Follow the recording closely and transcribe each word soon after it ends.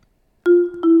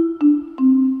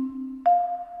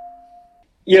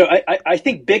I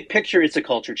think big picture, it's a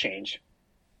culture change.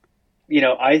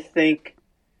 I think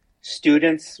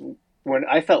students, when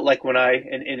I felt like when I,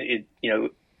 and it,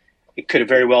 it could have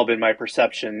very well been my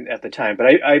perception at the time, but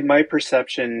my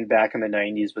perception back in the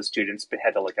 90s was students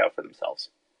had to look out for themselves.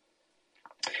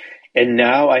 And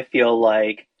now I feel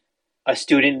like a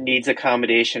student needs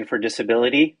accommodation for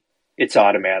disability, it's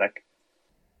automatic.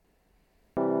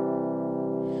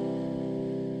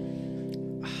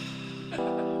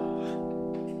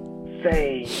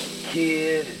 Say,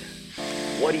 kid,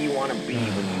 what do you want to be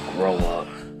when you grow up?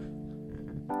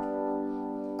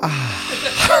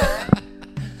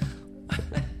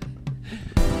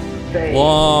 Say,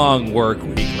 Long work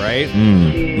week, right?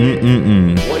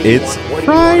 It's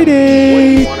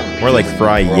Friday. More like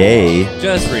Fry-yay.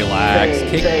 Just relax,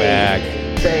 kick back,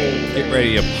 get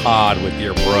ready to pod with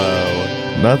your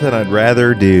bro. Nothing I'd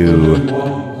rather do.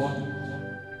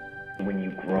 when you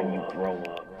grow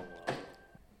up.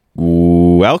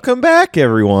 Welcome back,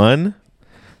 everyone,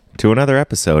 to another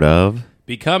episode of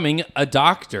Becoming a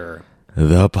Doctor.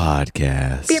 The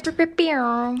Podcast,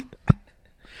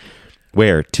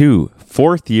 where two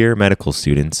fourth-year medical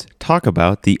students talk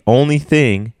about the only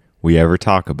thing we ever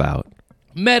talk about.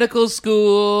 Medical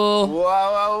school.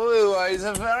 Wow, it's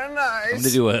very nice. I'm going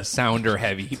to do a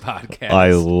sounder-heavy podcast.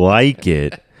 I like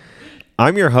it.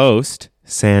 I'm your host,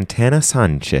 Santana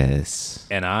Sanchez.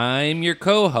 And I'm your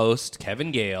co-host,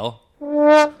 Kevin Gale.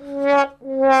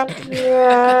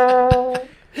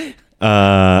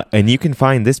 And you can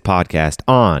find this podcast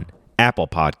on Apple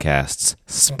Podcasts,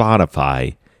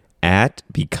 Spotify, at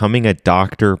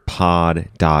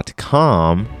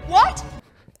becomingadoctorpod.com. What?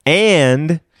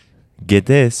 And get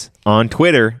this, on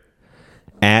Twitter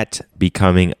at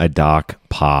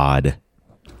becomingadocpod.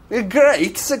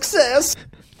 Great success.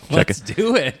 Let's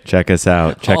do it. Check us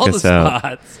out. Check All us the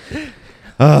out. spots.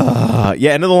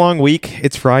 Yeah, end of the long week.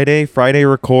 It's Friday. Friday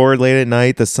record late at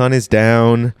night. The sun is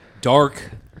down.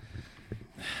 Dark.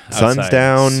 Sun's Outside.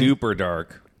 down. Super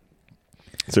dark.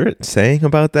 Is there a saying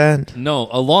about that? No,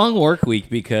 a long work week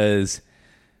because,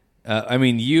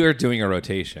 you are doing a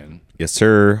rotation. Yes,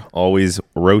 sir. Always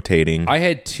rotating. I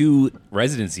had 2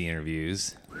 residency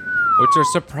interviews, which are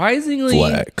surprisingly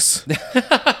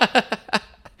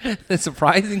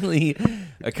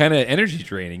kind of energy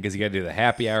draining because you got to do the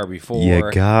happy hour before. You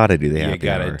gotta do the happy You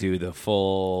got hour. to do the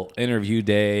full interview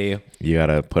day. You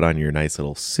gotta put on your nice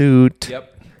little suit. Yep.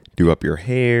 Do up your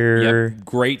hair. Yep.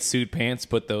 Great suit pants.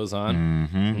 Put those on.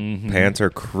 Pants are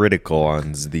critical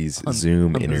on these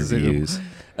Zoom on the interviews. Zoom.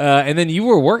 And then you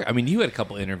were you had a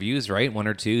couple interviews, right? 1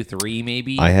 or 2, 3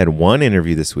 maybe. I had one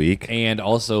interview this week. And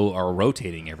also are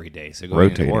rotating every day, so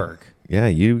going to work. Yeah,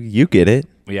 you get it.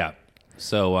 Yeah.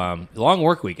 So long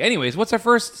work week. Anyways, what's our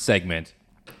first segment?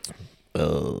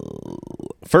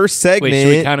 First segment. Wait,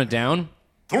 should we count it down?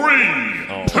 3, 2,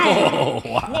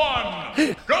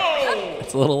 1, go!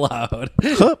 It's a little loud.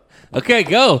 Okay,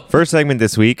 go. First segment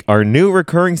this week, our new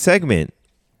recurring segment.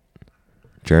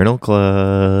 Journal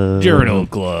Club. Journal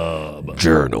Club.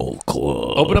 Journal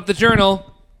Club. Open up the journal.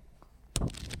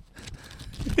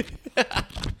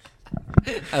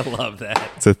 I love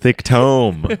that. It's a thick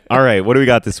tome. All right, what do we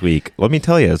got this week? Let me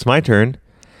tell you, it's my turn.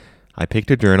 I picked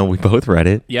a journal. We both read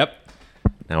it. Yep.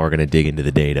 Now we're going to dig into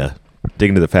the data. Dig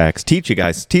into the facts. Teach you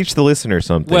guys. Teach the listener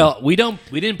something. Well, we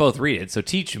didn't both read it, so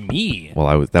teach me. Well,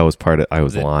 I was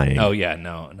lying. Oh yeah,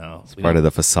 no. It's part of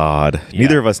the facade. Yeah.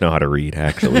 Neither of us know how to read,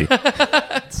 actually.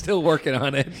 Still working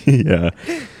on it. Yeah.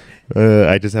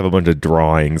 I just have a bunch of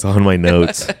drawings on my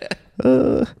notes.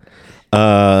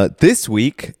 This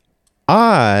week,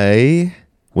 I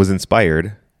was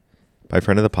inspired by a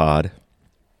friend of the pod.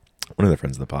 One of the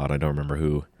friends of the pod. I don't remember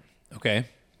who. Okay.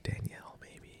 Danielle,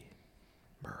 maybe.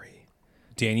 Murray.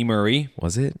 Danny Murray.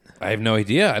 Was it? I have no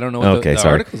idea. I don't know what the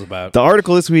sorry. article's about. The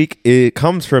article this week, it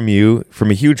comes from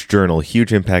a huge journal,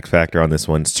 huge impact factor on this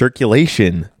one.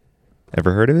 Circulation.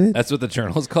 Ever heard of it? That's what the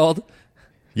journal's called?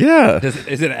 Yeah.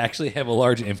 Does it actually have a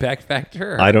large impact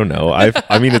factor? I don't know.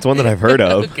 It's one that I've heard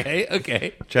of.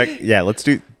 Okay.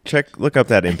 Look up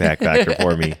that impact factor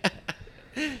for me.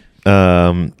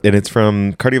 And it's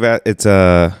from it's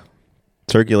a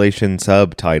circulation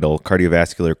subtitle,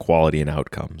 cardiovascular quality and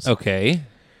outcomes. Okay.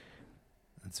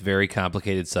 It's a very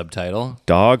complicated subtitle.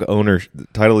 Title of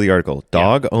the article,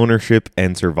 Dog Ownership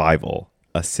and Survival,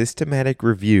 a systematic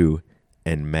review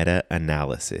and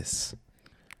meta-analysis.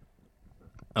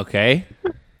 Okay.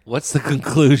 What's the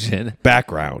conclusion?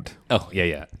 Background. Oh,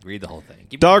 yeah. Read the whole thing.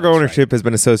 Give me Dog the notes ownership has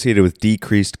been associated with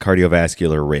decreased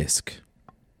cardiovascular risk.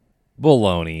 right.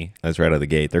 Baloney. That's right out of the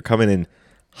gate. They're coming in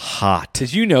hot.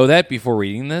 Did you know that before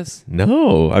reading this?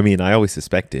 No, I always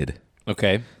suspected.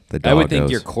 Okay. the dog I would think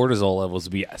goes. your cortisol levels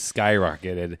would be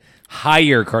skyrocketed,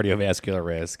 higher cardiovascular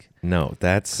risk. No,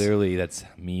 that's Clearly, that's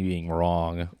me being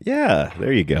wrong. yeah.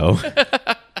 There you go.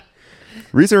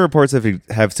 Recent reports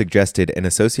have suggested an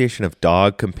association of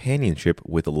dog companionship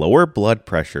with lower blood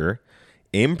pressure,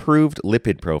 improved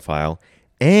lipid profile,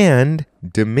 and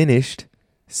diminished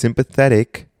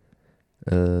sympathetic.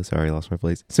 Sorry, I lost my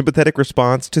place. Sympathetic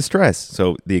response to stress.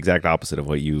 So the exact opposite of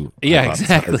what you. Yeah, hypothesized.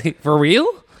 exactly. For real?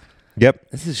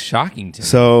 Yep. This is shocking to me.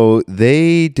 So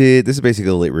they did. This is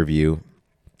basically a lit review.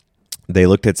 They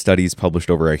looked at studies published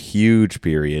over a huge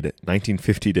period,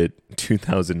 1950 to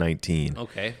 2019.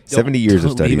 Okay. 70 years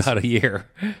of Don't leave studies. out a year.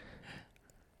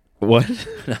 What?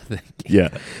 Nothing.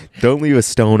 Yeah. Don't leave a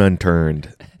stone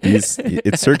unturned. It's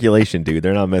circulation, dude.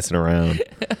 They're not messing around.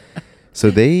 So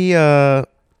they,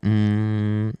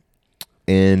 and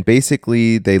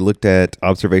basically they looked at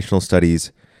observational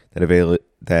studies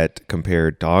that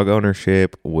compared dog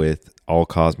ownership with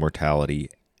all-cause mortality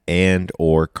and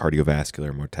or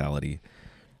cardiovascular mortality.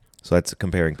 So that's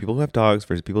comparing people who have dogs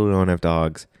versus people who don't have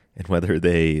dogs and whether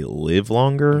they live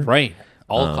longer. Right.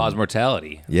 All cause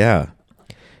mortality. Yeah.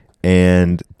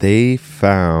 And they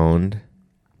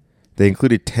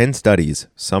included 10 studies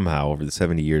somehow over the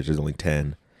 70 years. There's only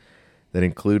 10 that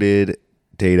included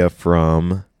data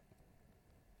from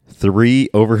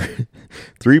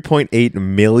 3.8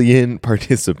 million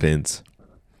participants.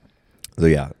 So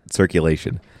yeah,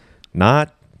 circulation.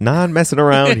 Not messing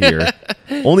around here.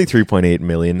 Only 3.8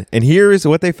 million. And here is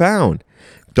what they found.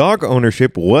 Dog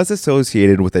ownership was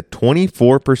associated with a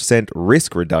 24%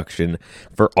 risk reduction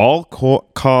for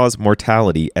all-cause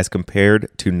mortality as compared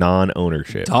to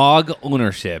non-ownership. Dog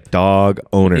ownership. Dog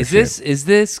ownership. Is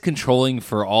this controlling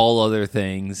for all other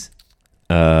things?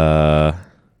 Probably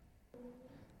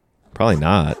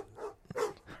not.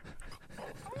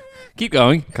 Keep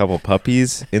going. A couple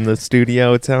puppies in the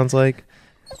studio, it sounds like.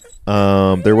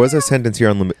 There was a sentence here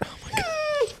on limit. Oh my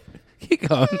god. Keep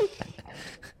going.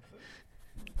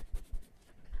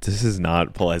 This is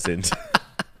not pleasant.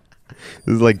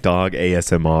 This is like dog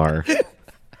ASMR.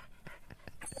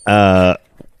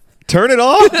 Turn it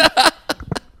off.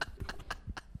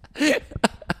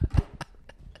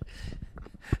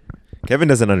 Kevin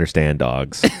doesn't understand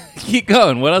dogs. Keep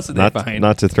going. What else did they Not find?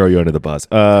 not to throw you under the bus.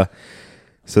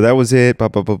 So that was it.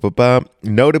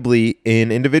 Notably,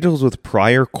 in individuals with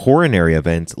prior coronary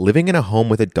events, living in a home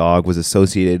with a dog was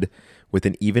associated with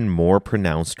an even more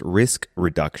pronounced risk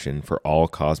reduction for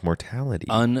all-cause mortality.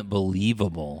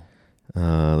 Unbelievable.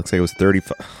 Looks like it was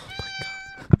 35. Oh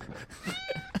my god.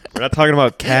 We're not talking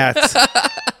about cats,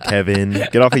 Kevin.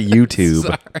 Get off of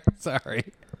YouTube. Sorry.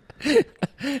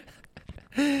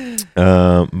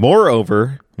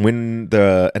 Moreover, when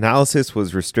the analysis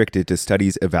was restricted to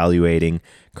studies evaluating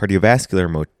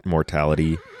cardiovascular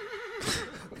mortality,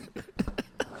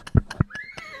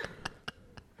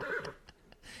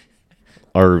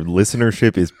 our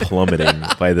listenership is plummeting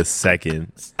by the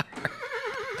second.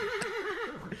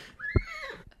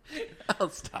 I'll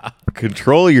stop.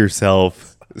 Control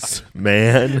yourself,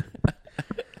 man.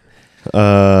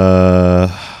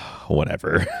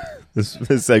 Whatever. This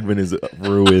segment is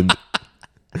ruined.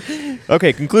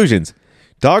 Okay, conclusions.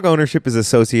 Dog ownership is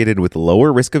associated with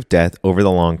lower risk of death over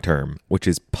the long term, which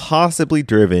is possibly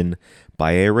driven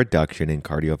by a reduction in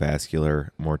cardiovascular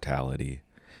mortality.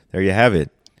 There you have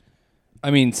it. I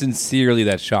mean, sincerely,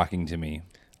 that's shocking to me.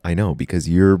 I know, because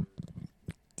you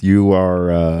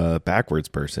are a backwards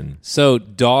person. So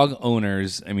dog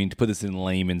owners, I mean, to put this in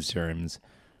layman's terms,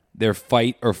 their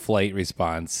fight or flight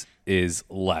response is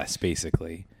less,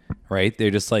 basically, right?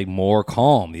 They're just like more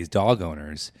calm, these dog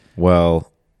owners.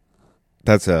 Well,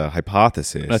 that's a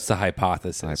hypothesis. That's the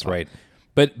hypothesis, right?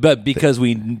 But because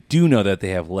we do know that they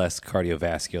have less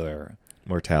cardiovascular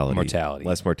mortality.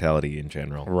 Less mortality in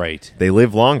general. right. They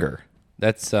live longer.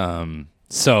 That's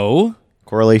so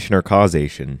Correlation or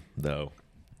causation, though.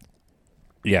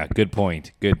 yeah, good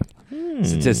point. Good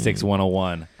statistics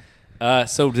 101.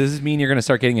 So does this mean you're going to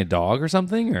start getting a dog or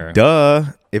something or Duh.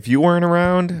 If you weren't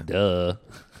around, duh.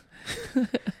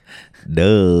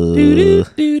 duh.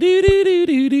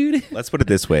 Let's put it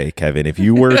this way, Kevin. If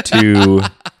you were to,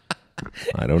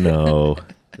 I don't know,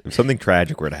 if something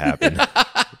tragic were to happen.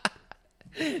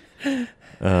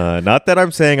 Not that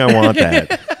I'm saying I want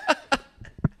that.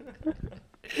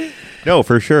 No,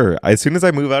 for sure. As soon as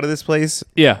I move out of this place,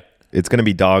 Yeah. it's going to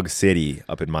be Dog City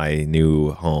up in my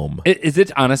new home. Is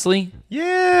it honestly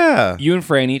Yeah. you and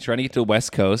Franny trying to get to the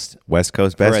West Coast West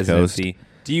Coast, for Best Coast. residency?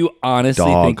 Do you honestly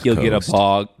Dog think you'll get Coast.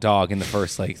 a dog in the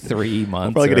first like 3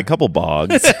 months? Probably get or- a couple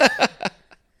bogs.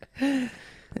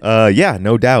 Yeah,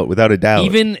 no doubt, without a doubt.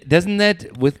 Even doesn't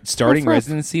that with starting Ruff, ruff.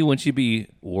 residency? Wouldn't you be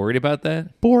worried about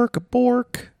that? bork,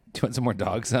 bork. Do you want some more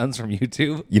dog sounds from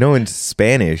YouTube? You know, in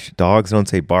Spanish, dogs don't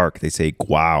say bark; they say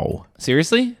guau.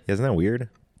 Seriously? Isn't that weird?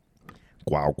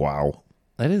 Guau, guau,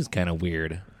 That is kind of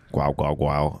weird. guau, guau,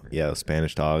 guau. Yeah, those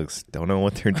Spanish dogs don't know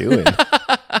what they're doing.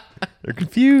 They're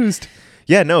confused.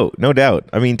 Yeah, no doubt.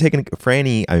 I mean,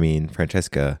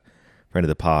 Francesca, friend of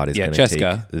the pod, is going to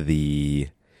Cheska. take the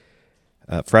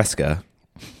Fresca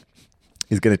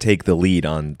is going to take the lead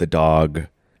on the dog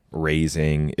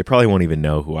raising. It probably won't even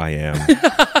know who I am.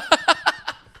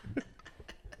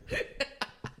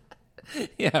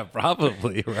 Yeah,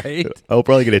 probably, right? I'll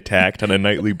probably get attacked on a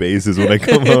nightly basis when I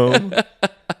come home.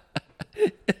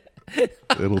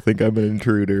 It'll think I'm an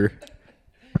intruder.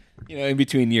 You know, in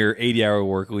between your 80-hour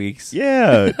work weeks.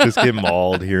 Yeah, just get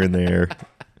mauled here and there.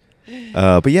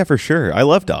 But yeah, for sure. I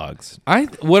love dogs.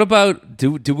 What about,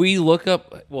 do we look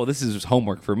up, well, this is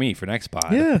homework for me for next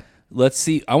pod. Yeah. Let's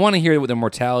see. I want to hear the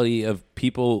mortality of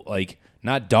people, like,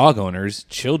 not dog owners,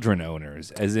 children owners,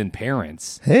 as in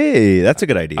parents. Hey, that's a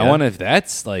good idea. I wonder if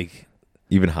that's, like,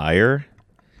 even higher.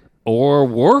 or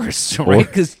worse, right?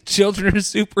 Because children are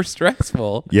super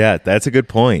stressful. Yeah, that's a good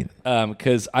point.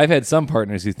 Because I've had some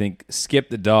partners who think, skip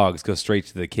the dogs, go straight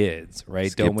to the kids,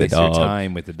 right? Skip Don't the waste your dog.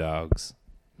 time with the dogs.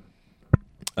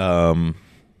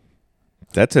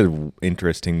 That's an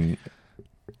interesting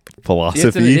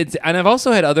philosophy. And I've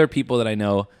also had other people that I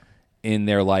know in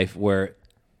their life where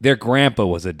their grandpa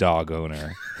was a dog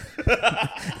owner.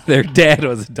 Their dad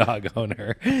was a dog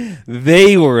owner.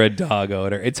 They were a dog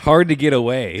owner. It's hard to get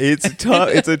away. It's tough.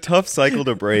 It's a tough cycle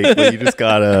to break, but you just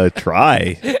gotta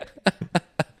try.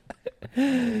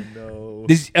 No.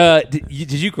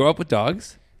 Did you grow up with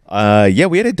dogs? Yeah,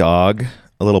 we had a dog,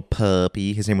 a little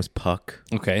puppy. His name was Puck.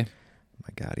 Okay. My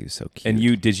God, he was so cute.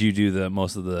 And did you do the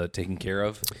most of the taking care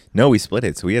of? No, we split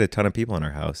it. So we had a ton of people in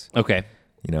our house. Okay.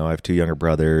 You know, I have two younger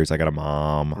brothers. I got a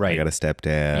mom. Right. I got a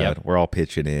stepdad. Yep. We're all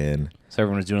pitching in. So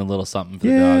everyone was doing a little something for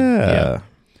the dog.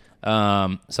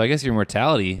 Yeah. So I guess your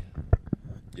mortality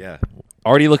Yeah.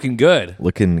 already looking good.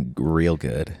 Looking real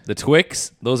good. The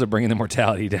Twix, those are bringing the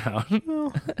mortality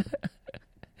down.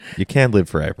 You can't live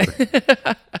forever.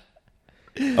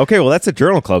 Okay, well, that's a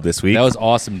journal club this week. That was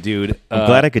awesome, dude. I'm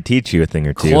glad I could teach you a thing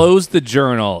or two. Close the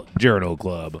journal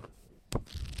club.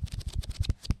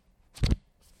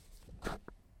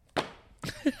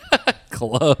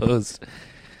 Closed.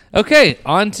 Okay,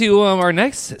 on to our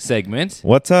next segment.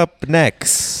 What's up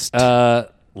next?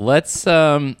 Let's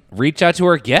reach out to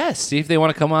our guests, see if they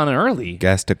want to come on early.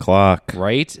 Guest o'clock.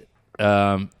 Right?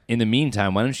 In the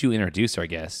meantime, why don't you introduce our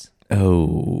guests?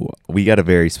 Oh, we got a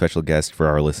very special guest for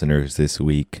our listeners this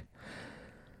week.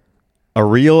 A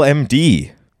real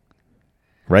MD.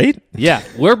 Right? Yeah,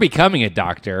 we're becoming a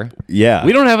doctor. Yeah.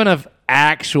 We don't have enough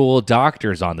actual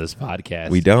doctors on this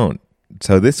podcast. We don't.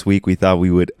 So this week we thought we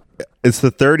would. It's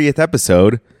the 30th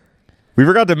episode. We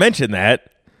forgot to mention that.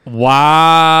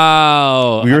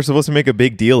 Wow. We were supposed to make a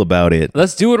big deal about it.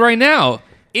 Let's do it right now.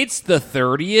 It's the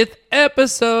 30th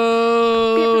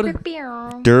episode.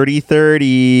 Dirty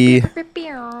 30.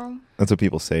 That's what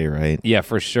people say, right? Yeah,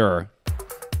 for sure.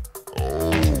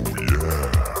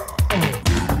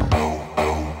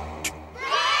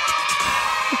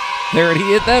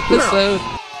 30th episode.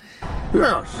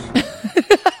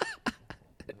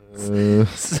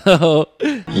 So,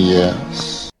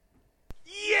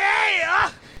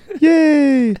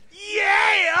 Yay!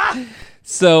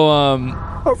 so,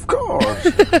 Of course.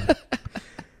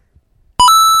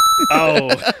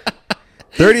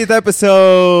 30th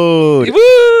episode.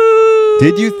 woo!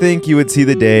 Did you think you would see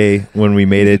the day when we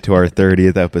made it to our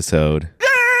 30th episode?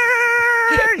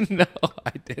 No,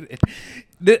 I didn't.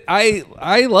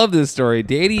 I love this story.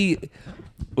 Danny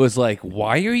was like,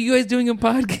 "Why are you guys doing a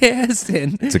podcast?"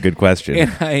 And It's a good question.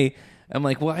 and I'm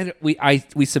like, "Well,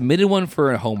 we submitted one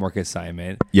for a homework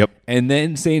assignment." Yep. And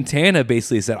then Santana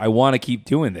basically said, "I want to keep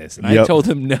doing this," and I Yep. told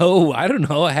him, "No, I don't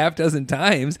know, a half dozen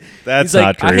times." That's He's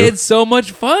like, not true. I had so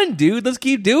much fun, dude. Let's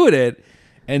keep doing it.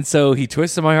 And so he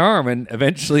twisted my arm, and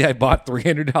eventually I bought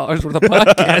 $300 worth of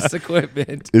podcast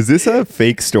equipment. Is this a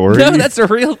fake story? No, that's a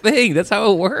real thing. That's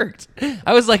how it worked.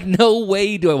 I was like, no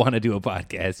way do I want to do a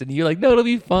podcast. And you're like, no, it'll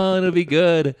be fun. It'll be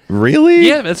good. Really?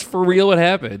 Yeah, that's for real what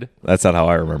happened. That's not how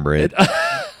I remember it.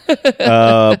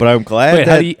 But I'm glad Wait,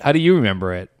 that how do you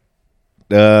remember it?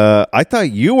 I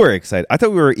thought you were excited. I thought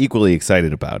we were equally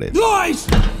excited about it.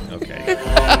 Nice. Okay.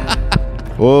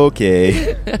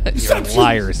 Okay. You're a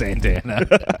liar, Santana.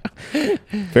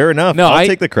 Fair enough. No, I'll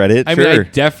take the credit. I sure. mean, I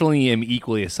definitely am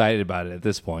equally excited about it at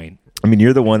this point.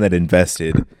 You're the one that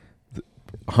invested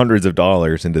hundreds of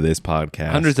dollars into this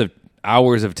podcast.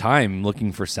 hours of time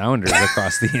looking for sounders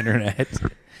across the internet.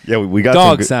 Yeah, we got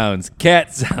Dog some sounds,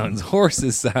 cat sounds,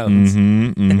 horses sounds.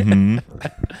 100th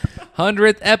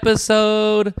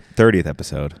episode, 30th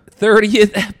episode.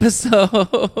 30th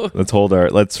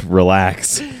episode. Let's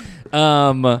relax.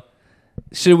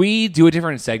 Should we do a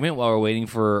different segment while we're waiting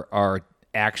for our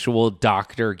actual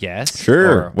doctor guest?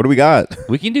 Sure. Or What do we got?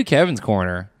 we can do Kevin's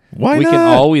Corner. Why we not?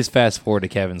 can always fast forward to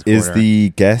Kevin's Corner. Is the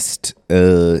guest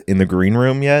in the green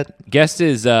room yet? guest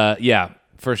is yeah,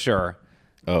 for sure.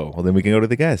 Oh, well then we can go to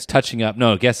the guest. Touching up.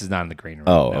 No, guest is not in the green room.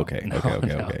 Oh, No. okay. No, Okay.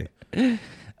 no.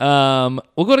 Okay.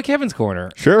 We'll go to Kevin's Corner.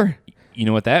 Sure. You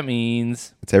know what that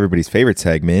means? It's everybody's favorite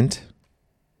segment.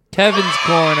 Kevin's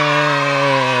Corner.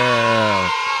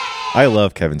 I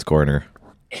love Kevin's Corner.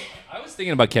 I was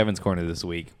thinking about Kevin's Corner this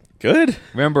week. Good.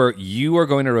 Remember, you are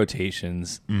going to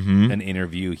rotations, an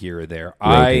interview here or there.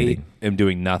 Rotating. I am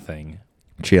doing nothing.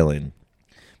 Chilling.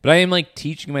 But I am like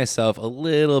teaching myself a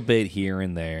little bit here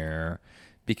and there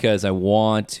because I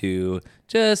want to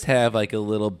just have like a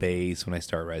little base when I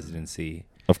start residency.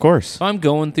 Of course. So I'm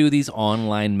going through these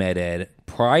online med ed.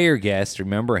 Prior guest,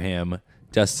 remember him,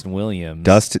 Dustin Williams.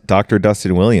 Dr.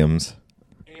 Dustin Williams.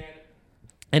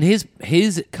 And his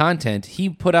content, he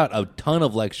put out a ton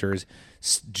of lectures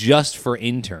just for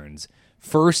interns.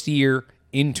 First year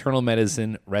internal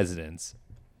medicine residents.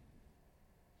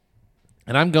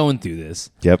 And I'm going through this.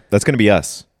 Yep. That's going to be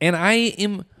us. And I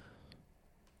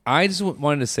just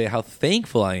wanted to say how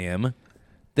thankful I am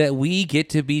that we get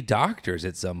to be doctors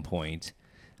at some point.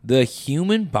 The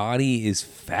human body is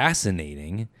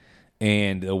fascinating,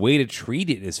 and the way to treat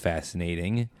it is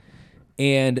fascinating.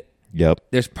 And Yep.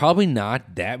 there's probably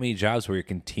not that many jobs where you're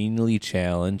continually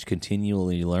challenged,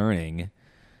 continually learning.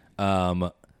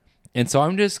 And so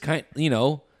I'm just I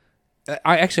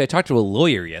talked to a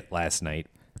lawyer last night.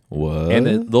 What? And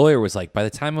the lawyer was like, by the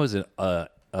time I was a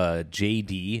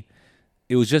JD,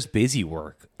 it was just busy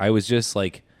work. I was just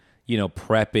like,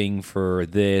 prepping for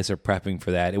this or prepping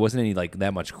for that. It wasn't any like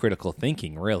that much critical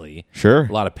thinking, really. Sure.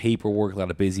 A lot of paperwork, a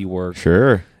lot of busy work.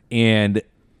 Sure. And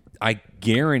I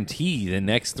guarantee the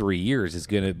next 3 years is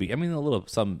going to be,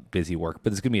 some busy work,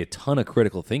 but there's going to be a ton of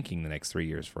critical thinking the next 3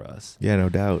 years for us. Yeah, no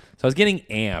doubt. So I was getting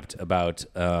amped about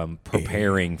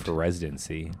preparing for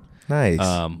residency. Nice.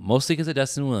 Mostly because of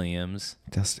Dustin Williams.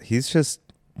 He's just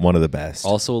one of the best.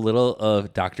 Also, a little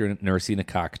of Dr. Nursey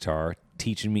Nakaktar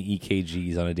teaching me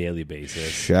EKGs on a daily basis.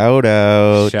 Shout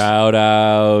out. Shout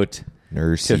out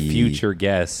Nursey. to future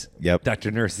guests. Yep.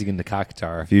 Dr. Nursey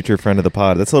Nakaktar. Future friend of the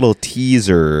pod. That's a little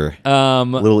teaser.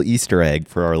 Little Easter egg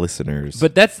for our listeners.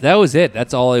 But that was it.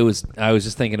 That's all I was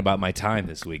just thinking about my time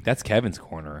this week. That's Kevin's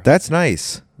Corner. That's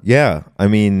nice. Yeah. I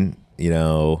mean,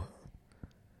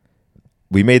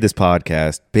 we made this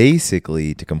podcast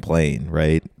basically to complain,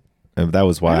 right? And that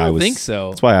was why I don't was think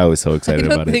so. That's why I was so excited I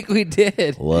don't about think it. we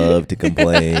did. Love to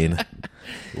complain.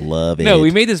 Love it. No,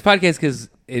 we made this podcast because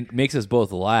it makes us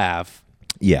both laugh.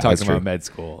 Yeah, talking that's about true. med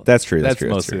school. That's true. That's That's true.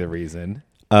 That's mostly true. the reason.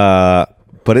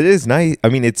 But it is nice. I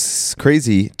mean, it's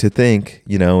crazy to think,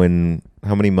 in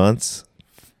how many months?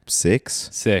 6?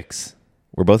 6.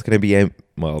 We're both going to be,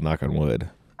 knock on wood.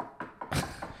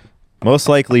 Most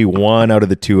likely one out of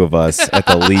the two of us at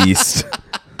the least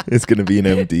is going to be an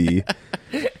MD.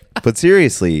 But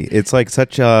seriously, it's like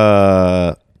such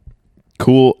a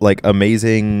cool, like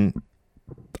amazing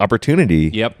opportunity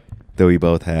Yep. that we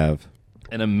both have.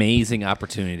 An amazing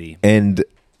opportunity. And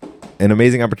an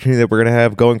amazing opportunity that we're going to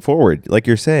have going forward. Like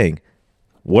you're saying,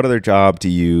 what other job do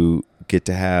you get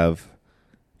to have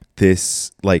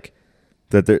this, like,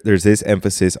 that there's this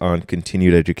emphasis on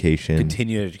continued education,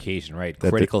 Continued education, right? That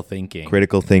Critical thinking.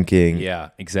 critical thinking. Yeah,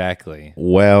 exactly.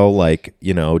 Well, like,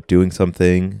 doing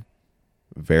something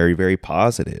very, very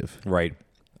positive. Right.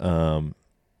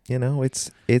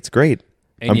 It's great.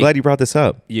 And I'm glad you brought this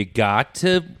up. You got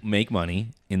to make money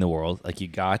in the world. Like, you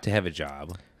got to have a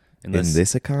job. In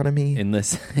this economy?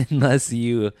 Unless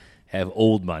you have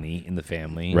old money in the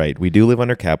family. Right. We do live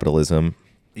under capitalism.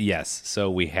 Yes.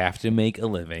 So we have to make a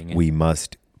living. We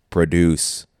must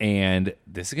produce. And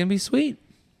this is going to be sweet.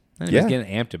 I'm Yeah. just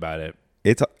getting amped about it.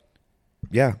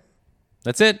 Yeah,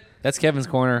 That's it. That's Kevin's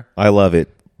Corner. I love it.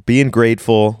 Being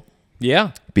grateful,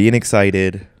 Yeah. being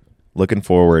excited, looking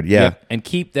forward. Yeah. And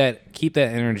keep that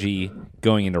energy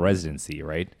going into residency,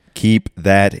 right? Keep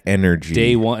that energy.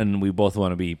 Day one, we both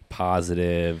want to be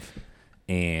positive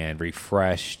and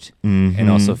refreshed and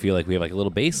also feel like we have like a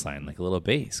little baseline, like a little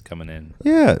base coming in.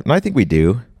 Yeah, and I think we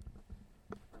do.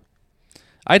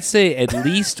 I'd say at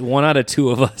least 1 out of 2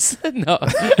 of us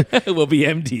will be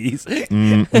MDs.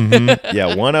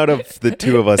 Yeah, 1 out of the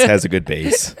 2 of us has a good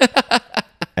base.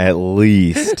 At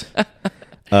least.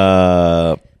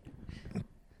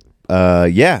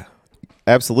 Yeah,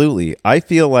 absolutely. I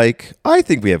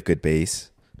think we have good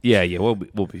base. Yeah, we'll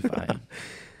be fine.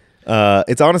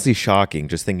 It's honestly shocking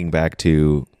just thinking back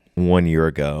to 1 year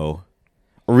ago,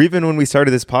 or even when we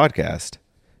started this podcast,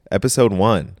 episode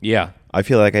 1. Yeah, I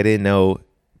feel like I didn't know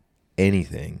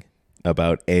anything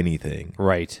about anything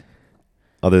right.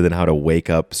 other than how to wake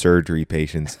up surgery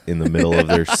patients in the middle of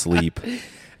their sleep.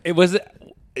 It was.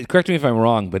 Correct me if I'm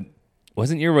wrong, but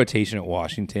wasn't your rotation at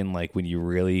Washington like when you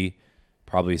really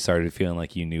probably started feeling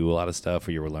like you knew a lot of stuff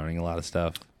or you were learning a lot of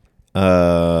stuff?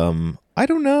 I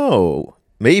don't know.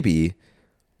 Maybe.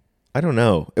 I don't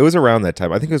know. It was around that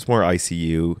time. I think it was more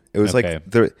ICU. It was Okay.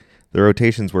 like the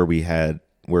rotations where we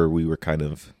were kind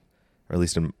of, or at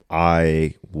least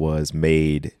I was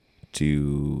made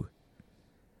to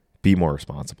be more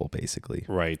responsible, basically.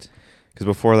 Right. Because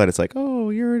before that, it's like, oh,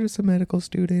 you're just a medical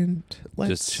student.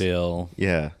 Just chill.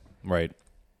 Yeah. Right.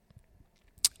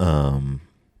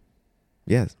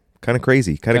 Yeah. Kind of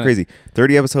crazy. Kind of Kinda- crazy.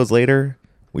 30 episodes later,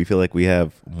 we feel like we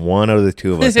have one out of the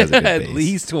two of us has a good At base.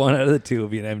 least one out of the two will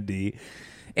be an MD.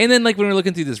 And then, like, when we're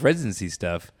looking through this residency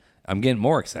stuff, I'm getting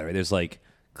more excited. There's, like,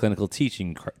 clinical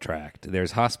teaching tract.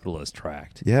 There's hospitalist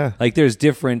tract. Yeah. Like, there's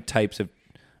different types of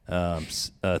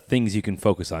things you can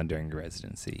focus on during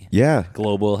residency. Yeah.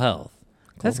 Global health.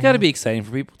 That's got to be exciting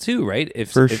for people, too, right?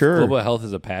 If sure. global health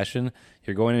is a passion,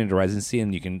 you're going into residency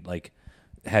and you can, like,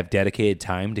 have dedicated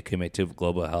time to commit to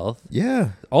global health.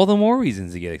 Yeah. All the more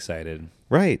reasons to get excited.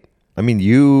 Right. I mean,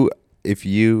 if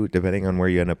you, depending on where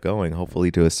you end up going, hopefully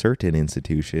to a certain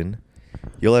institution,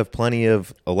 you'll have plenty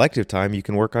of elective time. You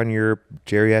can work on your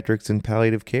geriatrics and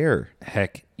palliative care.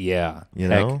 Heck yeah. You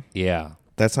Heck know? yeah.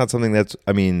 That's not something that's,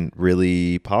 I mean,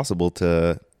 really possible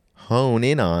to hone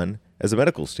in on as a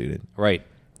medical student. Right.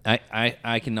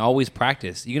 I can always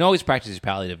practice. You can always practice your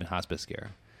palliative and hospice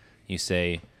care. You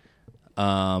say,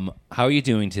 how are you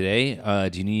doing today?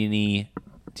 Do you need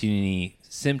any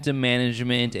symptom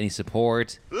management, any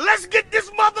support? Let's get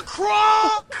this mother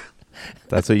crock!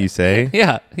 That's what you say?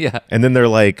 Yeah, yeah. And then they're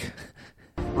like,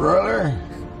 Really?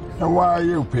 And why are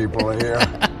you people here?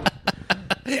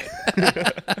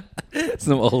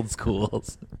 Some old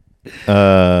schools.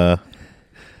 All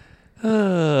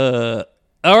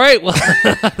right, well,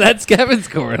 that's Kevin's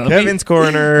corner. Kevin's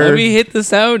corner. Let me hit the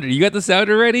sounder. You got the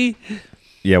sounder ready?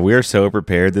 Yeah, we are so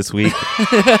prepared this week.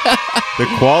 The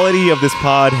quality of this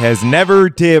pod has never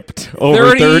dipped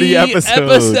over 30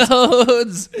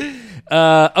 episodes.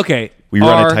 Okay. We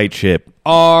run a tight ship.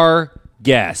 Our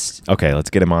guest. Okay, let's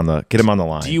get him on the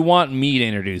line. Do you want me to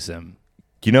introduce him?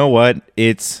 You know what?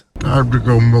 It's I have to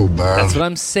go move, That's what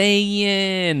I'm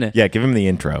saying. yeah, give him the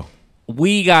intro.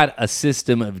 We got a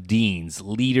system of deans,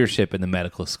 leadership in the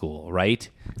medical school, right?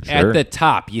 Sure. At the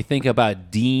top, you think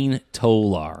about Dean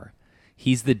Tolar.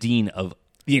 He's the dean of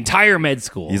the entire med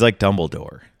school. He's like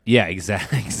Dumbledore. Yeah,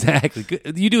 exactly.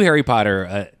 Good. You do Harry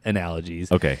Potter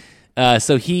analogies. Okay.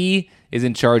 So he is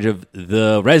in charge of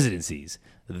the residencies,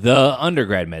 the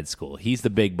undergrad med school. He's the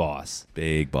big boss.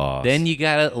 Big boss. Then you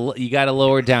gotta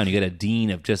lower down. You got a dean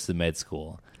of just the med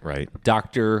school, right.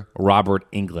 Dr. Robert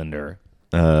Englander.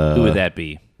 Who would that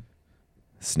be?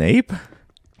 Snape?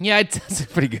 Yeah, that's a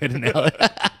pretty good analogy.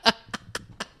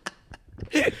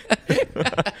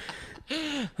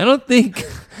 I don't think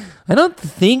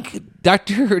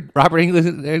Dr. Robert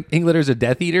Englander's a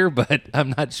Death Eater, but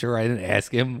I'm not sure. I didn't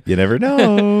ask him. You never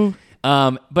know.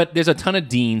 But there's a ton of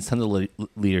deans, tons of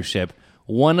leadership.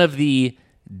 One of the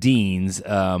deans,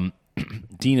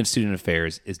 Dean of Student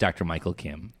Affairs, is Dr. Michael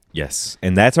Kim. Yes.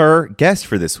 And that's our guest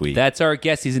for this week. That's our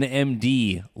guest. He's an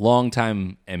MD,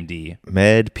 longtime MD,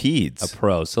 Med Peds. a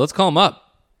pro. So let's call him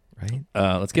up. Right?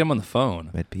 Let's get him on the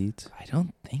phone. Med Peds. I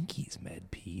don't think he's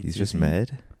med peds. He's just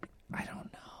med. I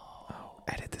don't know.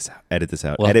 Edit this out. Edit this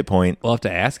out. Well- Edit point. We'll have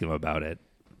to ask him about it.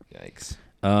 Yikes.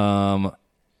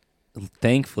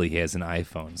 Thankfully, he has an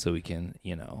iPhone, so we can,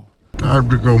 I have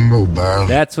to go move, man.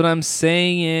 That's what I'm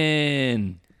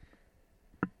saying.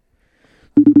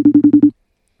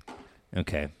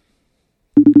 Okay.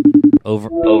 Over.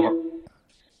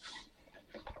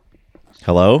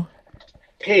 Hello?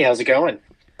 Hey, how's it going?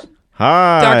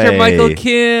 Hi. Dr. Michael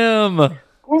Kim.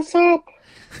 What's up?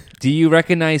 Do you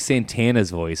recognize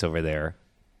Santana's voice over there?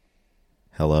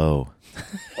 Hello.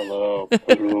 Hello.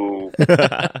 Hello.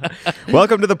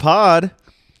 Welcome to the pod.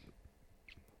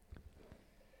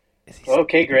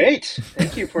 Okay, great.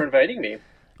 Thank you for inviting me.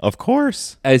 Of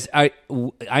course. As I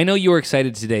know you were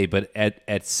excited today, but at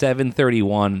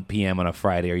 7:31 p.m. on a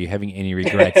Friday, are you having any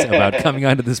regrets about coming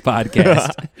onto this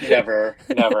podcast? Never.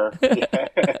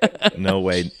 No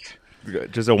way.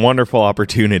 Just a wonderful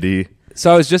opportunity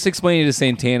So I was just explaining to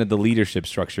Santana the leadership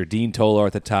structure. Dean Tolar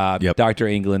at the top, Yep. Dr.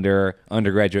 Englander,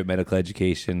 undergraduate medical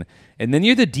education, and then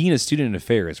you're the Dean of Student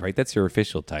Affairs, right? That's your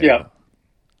official title. Yeah.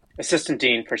 Assistant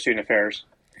Dean for Student Affairs.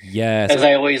 Yes. As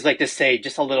I always like to say,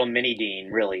 just a little mini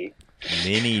dean, really.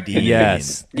 Mini Dean.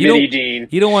 Yes. Mini dean.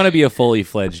 You don't want to be a fully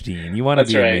fledged dean. You want to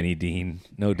That's be a right. mini dean,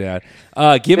 no doubt.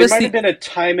 Give There us might have the. been a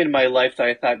time in my life that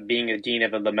I thought being a dean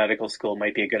of the medical school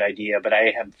might be a good idea, but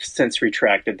I have since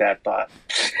retracted that thought.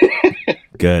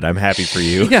 Good. I'm happy for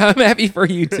you. Yeah, I'm happy for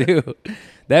you too.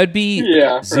 That would be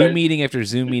Yeah, Zoom right. meeting after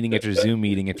Zoom meeting after Zoom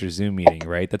meeting after Zoom meeting,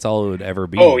 right? That's all it would ever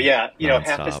be. Oh yeah,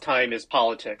 half this Nonstop. time is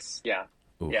politics. Yeah,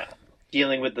 Ooh. yeah,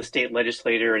 dealing with the state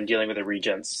legislator and dealing with the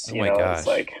regents. Oh my gosh. It's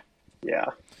like, yeah,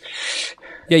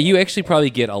 Yeah, you actually probably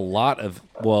get a lot of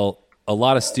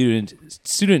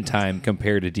student time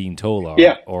compared to Dean Tolar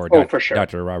Yeah. or Oh, for sure.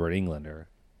 Dr. Robert Englander.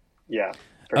 yeah,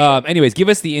 for sure. Anyways, give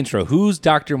us the intro. Who's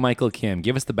Dr. Michael Kim?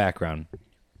 Give us the background.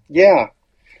 Yeah.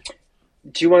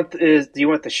 Do you want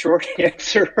the short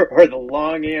answer or the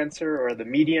long answer or the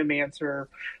medium answer?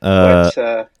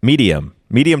 Medium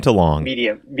to long.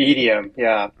 Medium.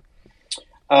 Yeah.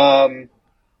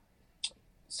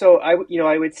 So I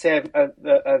would say I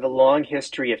have a long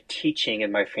history of teaching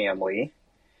in my family.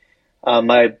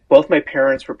 Both my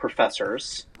parents were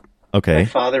professors. My Okay.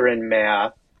 father in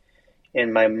math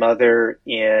and my mother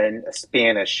in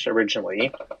Spanish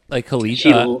originally. Like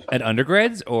She- at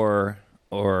undergrads or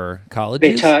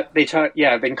colleges? They taught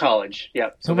in college.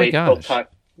 Yeah. So Oh my they both gosh.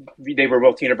 taught. They were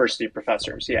both university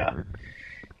professors. Yeah.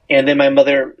 And then my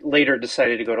mother later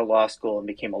decided to go to law school and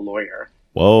became a lawyer.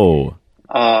 Whoa.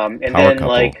 And Power then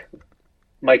couple.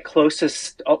 my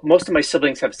closest, most of my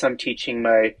siblings have some teaching.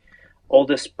 My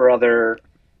oldest brother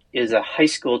is a high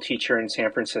school teacher in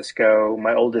San Francisco.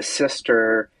 My oldest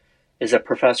sister is a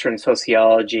professor in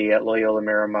sociology at Loyola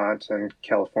Marymount in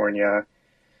California.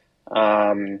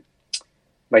 My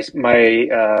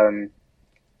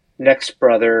next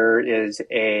brother is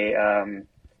a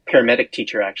paramedic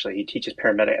teacher. Actually, he teaches at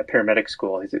paramedic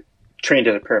school. He's trained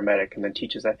as a paramedic and then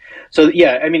teaches that. So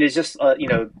yeah, I mean, it's just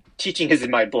teaching is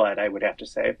in my blood, I would have to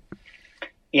say.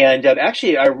 And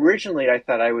actually, originally I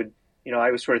thought I would,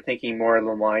 I was sort of thinking more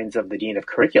along the lines of the dean of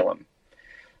curriculum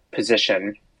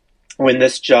position when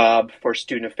this job for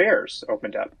student affairs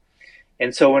opened up.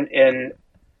 And so when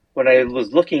I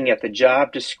was looking at the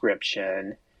job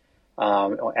description,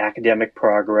 academic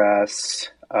progress,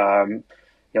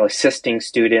 assisting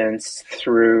students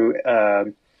through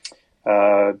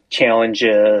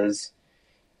challenges,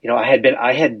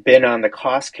 I had been on the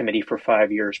cost committee for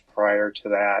 5 years prior to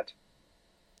that.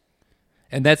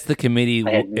 And that's the committee.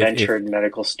 I had mentored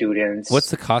medical students.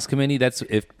 What's the cost committee? That's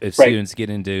if Right. students get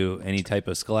into any type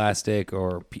of scholastic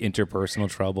or interpersonal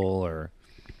trouble or.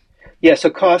 Yeah, so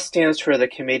COST stands for the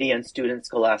Committee on Student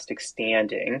Scholastic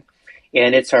Standing,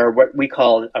 and it's what we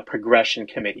call a progression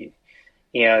committee.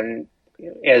 And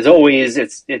as always,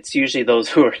 it's usually those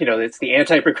who are, it's the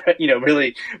anti-progression,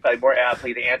 really more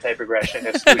aptly the anti-progression.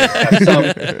 If students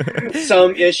have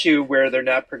some issue where they're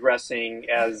not progressing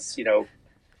as There's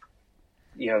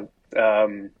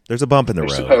a bump in the they're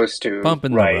road. supposed to. Bump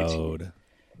in the right. road.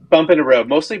 Bump in the road,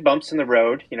 mostly bumps in the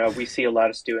road. We see a lot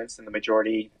of students, and the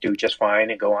majority do just fine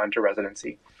and go on to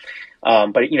residency.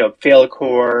 But fail a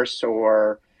course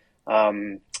or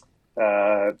fail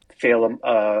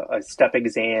a step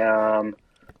exam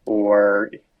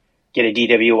or get a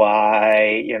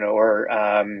DWI, or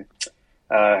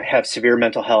have severe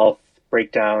mental health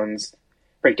breakdowns.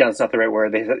 Breakdown's not the right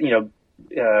word. They,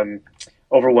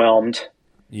 overwhelmed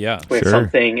Yeah. with Sure.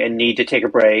 something and need to take a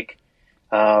break.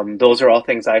 Those are all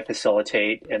things I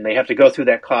facilitate, and they have to go through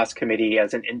that cost committee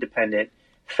as an independent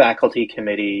faculty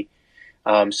committee,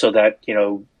 so that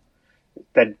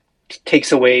that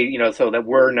takes away so that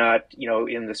we're not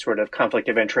in the sort of conflict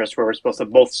of interest where we're supposed to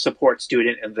both support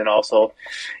student and then also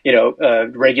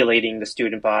regulating the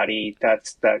student body.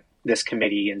 That's this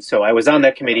committee, and so I was on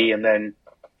that committee, and then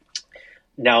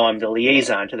now I'm the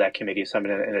liaison to that committee, so I'm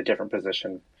in a different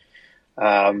position.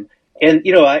 And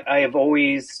I have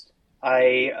always.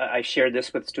 I shared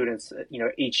this with students,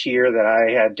 each year that I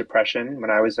had depression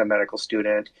when I was a medical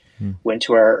student, went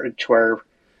to our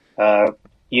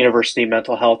university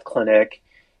mental health clinic,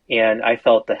 and I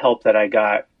felt the help that I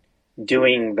got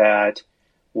doing that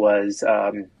was,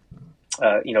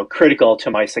 critical to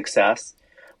my success.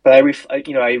 But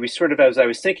as I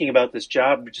was thinking about this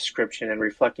job description and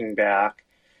reflecting back,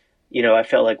 I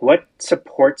felt like, what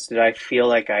supports did I feel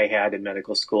like I had in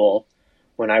medical school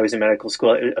when I was in medical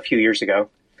school a few years ago,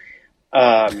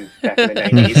 back in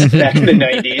the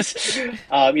 90s.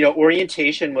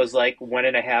 Orientation was like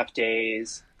 1.5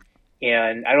 days,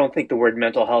 and I don't think the word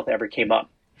mental health ever came up.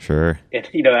 Sure. And,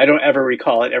 I don't ever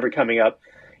recall it ever coming up.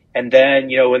 And then,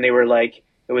 when they were like,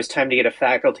 it was time to get a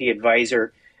faculty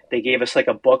advisor, they gave us like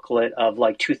a booklet of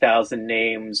like 2,000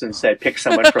 names and said, pick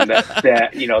someone from that's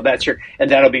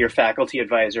and that'll be your faculty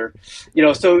advisor.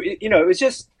 So, it was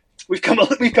just, we've come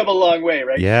a long way,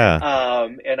 right? Yeah.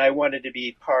 And I wanted to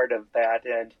be part of that.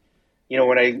 And,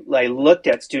 when I looked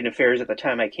at student affairs at the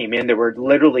time I came in, there were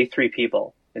literally 3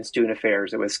 people in student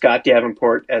affairs. It was Scott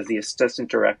Davenport as the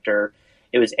assistant director.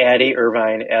 It was Addie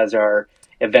Irvine as our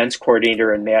events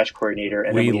coordinator and MASH coordinator.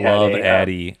 And we then we had love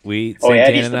Addie.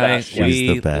 Addie's the best. We She's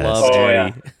the best. love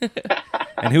Addie.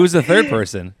 And who was the third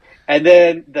person? And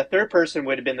then the third person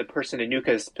would have been the person in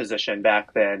Nuka's position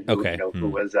back then, who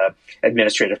was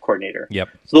administrative coordinator. Yep.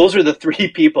 So those are the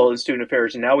 3 people in student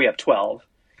affairs, and now we have 12.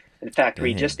 In fact,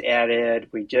 we just added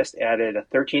a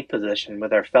 13th position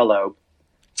with our fellow,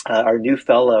 our new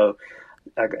fellow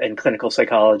in clinical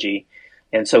psychology.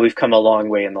 And so we've come a long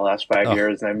way in the last 5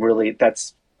 years, and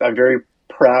I'm very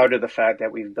proud of the fact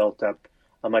that we've built up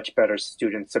a much better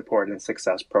student support and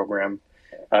success program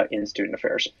in student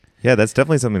affairs. Yeah, that's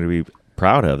definitely something to be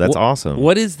proud of. That's awesome.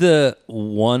 What is the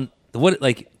one?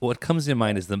 What comes to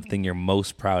mind is the thing you're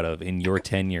most proud of in your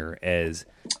tenure as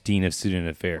Dean of Student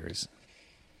Affairs?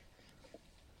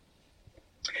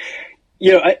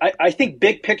 I think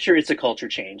big picture, it's a culture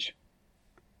change.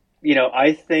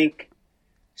 I think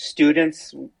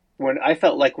students,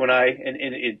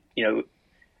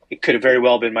 it could have very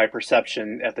well been my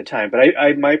perception at the time, but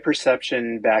my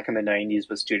perception back in the 90s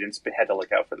was students had to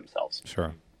look out for themselves.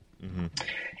 Sure. Mm-hmm.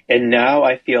 And now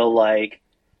I feel like,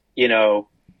 a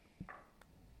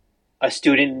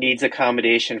student needs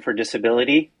accommodation for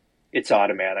disability, it's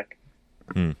automatic.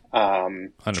 100%.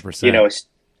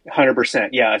 100%.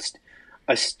 Yeah.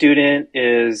 A student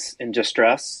is in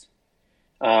distress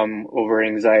over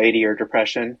anxiety or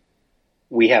depression.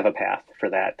 We have a path for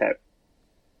that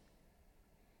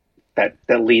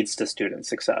leads to student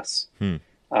success.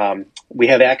 We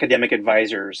have academic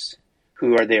advisors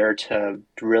who are there to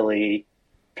really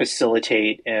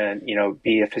facilitate and,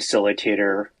 be a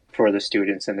facilitator for the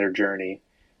students in their journey.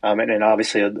 And then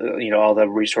obviously, all the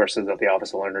resources of the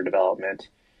Office of Learner Development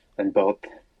and both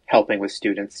helping with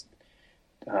students,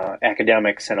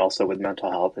 academics and also with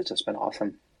mental health has just been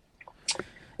awesome.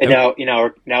 And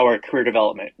now our career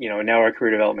development, our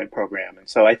career development program. And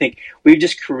so I think we've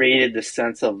just created this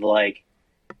sense of like,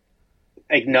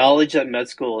 acknowledge that med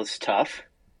school is tough.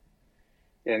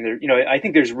 And there, I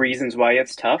think there's reasons why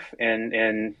it's tough,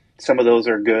 and some of those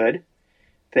are good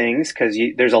things because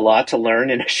there's a lot to learn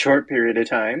in a short period of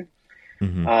time.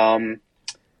 Mm-hmm.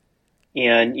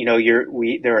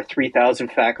 And there are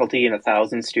 3,000 faculty and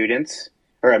 1,000 students,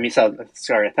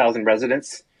 1,000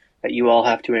 residents that you all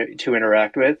have to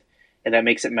interact with, and that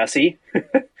makes it messy,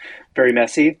 very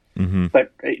messy. Mm-hmm.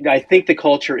 But I think the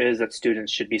culture is that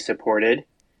students should be supported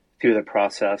through the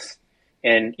process.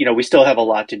 And, we still have a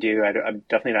lot to do. I'm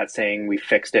definitely not saying we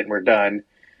fixed it and we're done.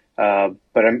 But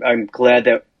I'm glad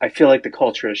that I feel like the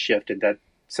culture has shifted, that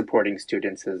supporting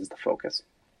students is the focus.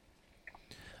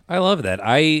 I love that.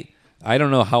 I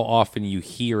don't know how often you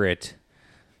hear it,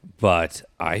 but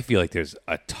I feel like there's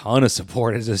a ton of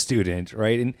support as a student,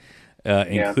 right? And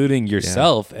including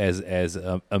yourself as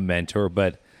a mentor.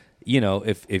 But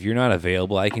if you're not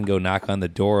available, I can go knock on the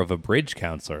door of a bridge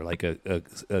counselor, like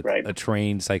a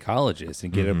trained psychologist,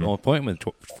 and get an appointment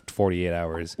in 48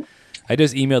 hours. I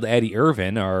just emailed Addie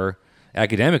Irvin, our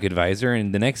academic advisor,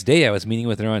 and the next day I was meeting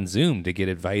with her on Zoom to get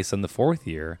advice on the 4th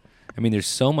year. I mean, there's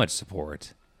so much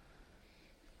support.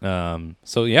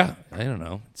 So yeah, I don't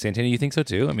know. Santana, you think so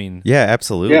too? I mean, yeah,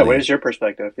 absolutely. Yeah. What is your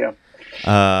perspective?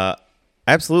 Yeah.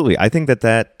 Absolutely. I think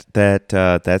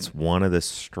that's one of the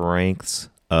strengths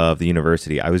of the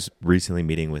university. I was recently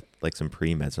meeting with like some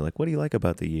pre-meds. They're like, what do you like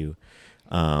about the U?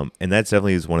 And that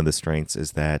definitely is one of the strengths,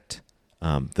 is that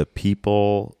the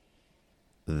people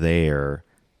there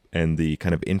and the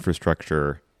kind of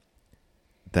infrastructure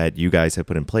that you guys have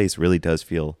put in place really does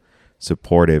feel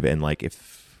supportive. And like,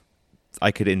 if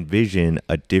I could envision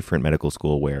a different medical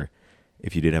school where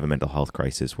if you did have a mental health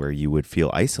crisis, where you would feel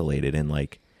isolated and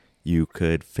like you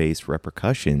could face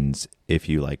repercussions if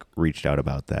you like reached out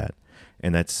about that.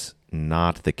 And that's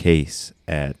not the case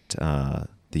at the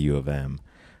U of M.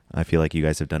 I feel like you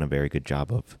guys have done a very good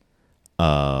job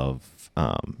of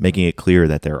making it clear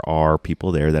that there are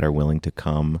people there that are willing to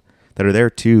come, that are there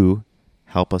to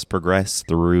help us progress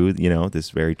through,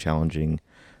 this very challenging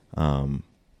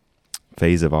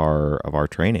phase of our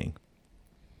training.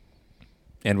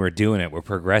 And we're doing it. We're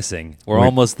progressing. We're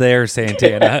almost there,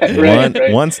 Santana.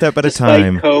 One step at a Despite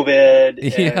time. COVID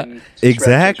Yeah. and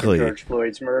Exactly. George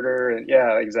Floyd's murder. And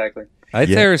yeah, exactly. I'd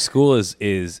say our school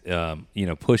is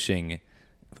pushing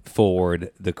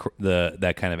forward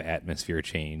that kind of atmosphere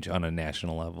change on a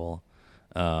national level.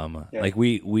 Like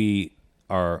we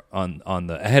are on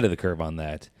the ahead of the curve on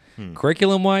that.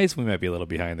 Curriculum wise, we might be a little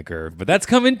behind the curve, but that's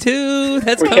coming too.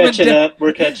 That's We're coming catching down. up.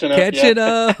 We're catching up. Catching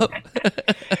yeah. up.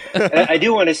 I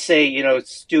do want to say,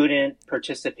 student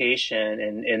participation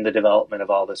in the development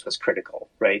of all this was critical,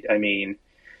 right? I mean,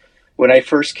 when I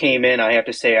first came in, I have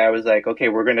to say I was like, okay,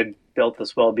 we're going to build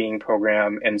this well-being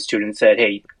program, and students said,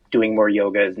 hey, doing more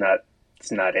yoga is not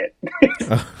it.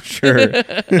 Sure.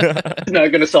 It's not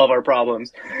going to solve our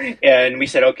problems. And we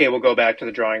said, okay, we'll go back to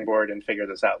the drawing board and figure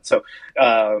this out. So,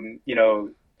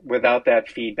 without that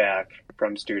feedback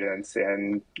from students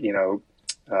and,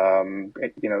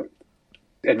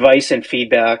 advice and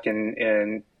feedback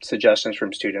and suggestions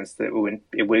from students, that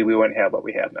we wouldn't have what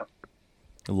we have now.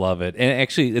 Love it. And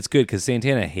actually, it's good because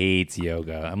Santana hates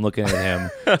yoga. I'm looking at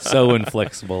him so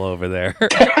inflexible over there.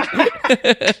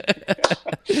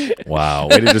 Wow.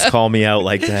 Way to just call me out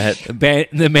like that.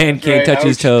 The man can't touch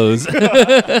his toes.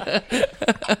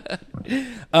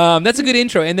 That's a good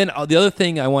intro. And then the other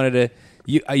thing I wanted to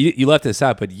you left this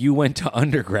out, but you went to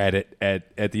undergrad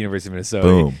at the University of Minnesota.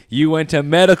 Boom. You went to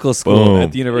medical school Boom.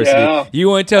 at the university. Yeah. You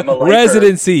went to I'm a lifer.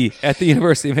 residency at the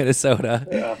University of Minnesota.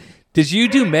 Yeah. Did you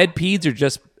do med peds or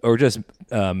just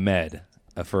med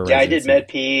for Yeah, I did residency? med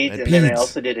peds, and then I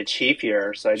also did a chief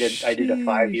year. So I did a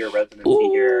 5-year residency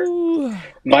here. Ooh.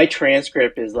 My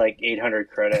transcript is like 800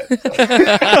 credits. So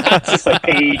it's just like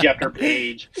page after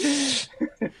page.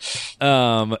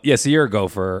 Yeah, so you're a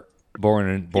gopher, born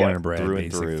and bred, through and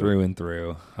basic, through. through and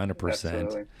through, 100%.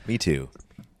 Absolutely. Me too.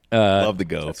 Love the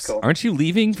ghosts. That's cool. Aren't you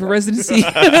leaving for residency?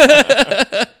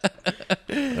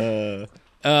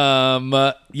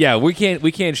 Yeah, we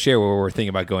can't share where we're thinking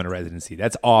about going to residency.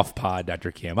 That's off pod,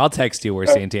 Dr. Kim. I'll text you where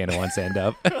Santana wants to end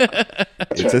up.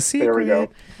 It's a secret.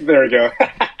 There we go.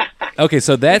 Okay,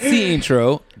 so that's the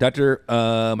intro, Dr.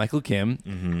 Michael Kim.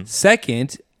 Mm-hmm.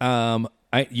 Second,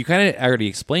 you kind of already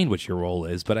explained what your role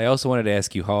is, but I also wanted to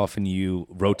ask you how often you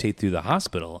rotate through the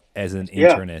hospital as an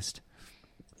internist.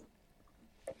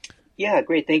 Yeah,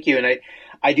 great. Thank you. And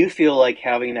I do feel like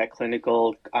having that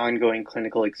ongoing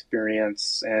clinical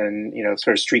experience and,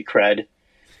 sort of street cred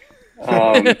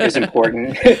is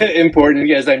important.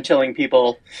 Important as I'm telling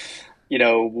people,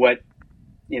 what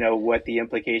the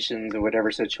implications of whatever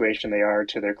situation they are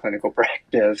to their clinical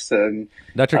practice. And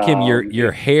Dr. Kim,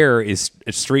 your hair is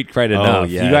street cred enough.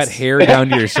 yes. You got hair down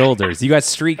to your shoulders. You got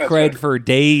street cred for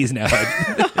days now.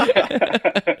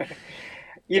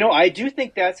 I do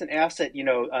think that's an asset.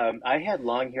 I had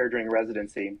long hair during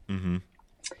residency, and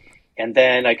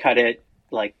then I cut it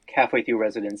like halfway through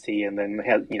residency, and then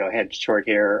had short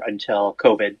hair until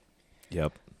COVID.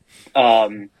 Yep.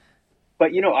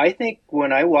 But I think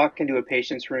when I walk into a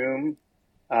patient's room,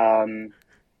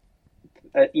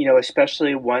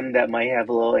 especially one that might have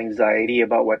a little anxiety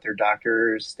about what their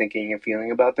doctor is thinking and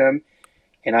feeling about them,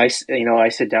 and I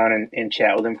sit down and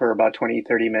chat with them for about 20,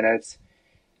 30 minutes.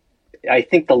 I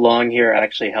think the long hair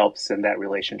actually helps in that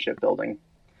relationship building,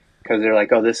 because they're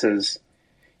like, oh, this is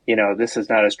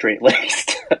not a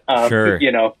straight-laced, Sure.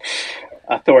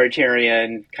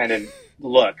 authoritarian kind of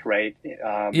look, right?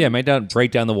 Yeah, it might break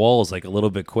down the walls like a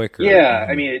little bit quicker. Yeah,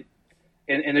 I mean,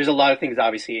 and there's a lot of things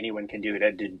obviously anyone can do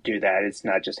to do that. It's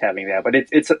not just having that, but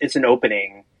it's an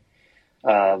opening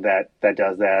that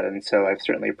does that, and so I've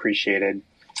certainly appreciated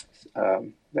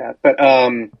that. But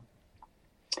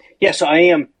so I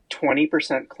am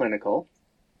 20% clinical,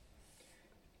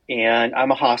 and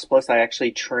I'm a hospitalist. I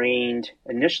actually trained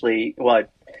initially. Well,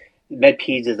 Med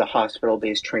Peds is a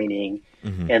hospital-based training.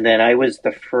 And then I was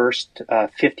the first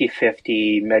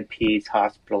 50-50 Med Peds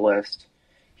hospitalist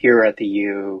here at the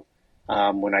U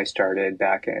when I started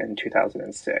back in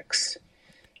 2006.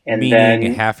 And Meaning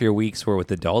then half your weeks were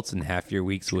with adults and half your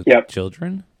weeks with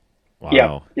children?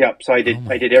 Wow. Yep. So I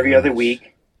did every other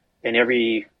week, and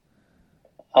every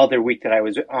other week that I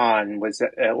was on was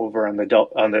over on the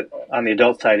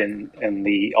adult side, and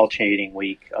the alternating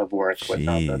week of work was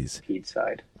on the Peds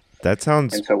side. That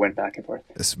sounds. And so went back and forth.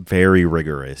 It's very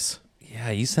rigorous.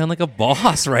 Yeah, you sound like a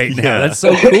boss right now. That's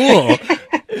so cool.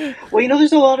 Well,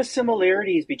 there's a lot of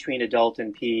similarities between adult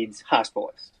and Peds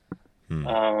hospitalist.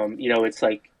 It's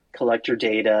like collect your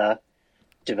data,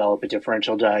 develop a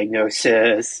differential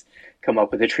diagnosis, come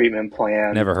up with a treatment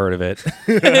plan. Never heard of it.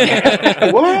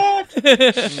 What?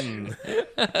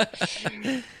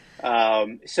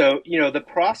 So, the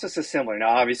process is similar. Now,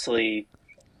 obviously,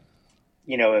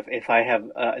 if I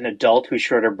have an adult who's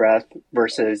short of breath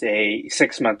versus a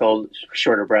 6-month-old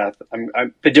short of breath,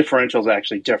 the differential is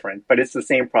actually different, but it's the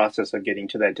same process of getting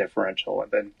to that differential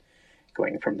and then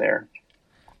going from there.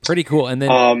 Pretty cool. And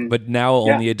then, but now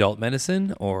only adult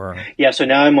medicine, or yeah. So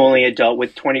now I'm only adult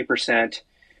with 20%.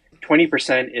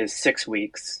 20% is 6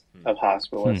 weeks of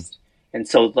hospitalist. And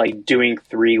so, like, doing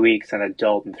 3 weeks on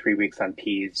adult and 3 weeks on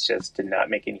peds just did not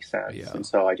make any sense. Yeah. And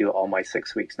so I do all my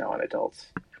 6 weeks now on adults.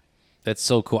 That's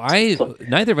so cool.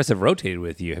 Neither of us have rotated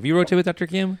with you. Have you rotated with Dr.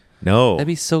 Kim? No. That'd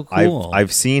be so cool.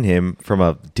 I've seen him from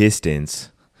a distance.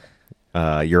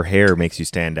 Your hair makes you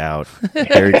stand out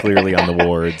very clearly on the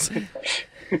wards.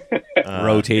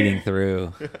 Rotating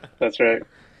through. That's right.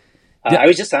 I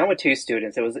was just on with 2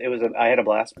 students. I had a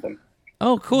blast with them.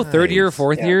 Oh, cool. Nice. 3rd year or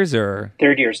 4th years, or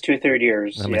 3rd years, 2 third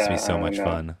years. That must be so much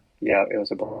fun. Yeah, it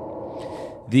was a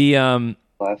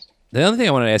blast. The other thing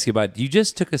I wanted to ask you about, you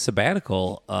just took a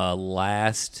sabbatical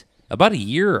about a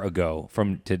year ago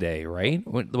from today, right?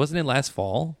 Wasn't it last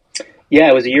fall? Yeah,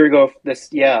 it was a year ago.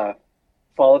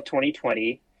 Fall of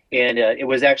 2020, and it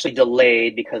was actually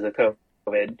delayed because of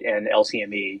COVID and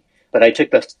LCME. But I took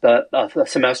the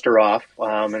semester off,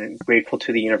 and I'm grateful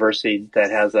to the university that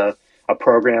has a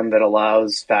program that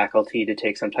allows faculty to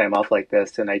take some time off like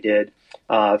this. And I did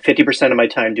 50% of my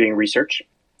time doing research,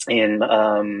 and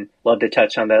love to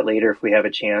touch on that later if we have a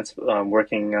chance,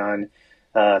 working on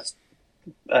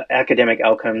academic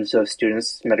outcomes of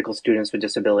medical students with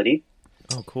disability.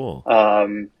 Oh, cool.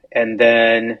 And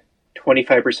then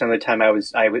 25% of the time I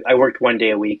worked 1 day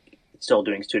a week, still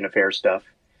doing student affairs stuff.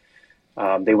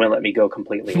 They wouldn't let me go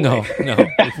completely away. No.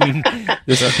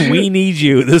 We need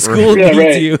you. The school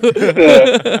needs you.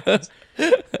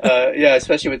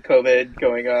 Especially with COVID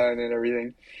going on and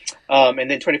everything.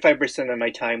 And then 25% of my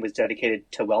time was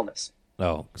dedicated to wellness.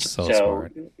 Oh, so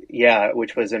smart. Yeah,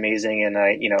 which was amazing. And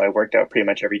I worked out pretty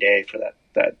much every day for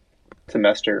that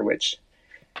semester, which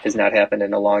has not happened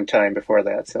in a long time before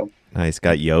that. So nice.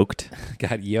 Got yoked.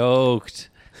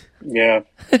 Yeah.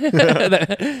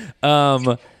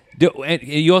 And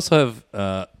you also have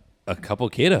a couple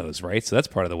kiddos, right? So that's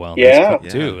part of the wellness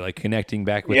too, like connecting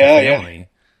back with the family.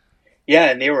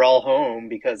 Yeah, and they were all home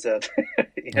because of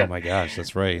oh my gosh,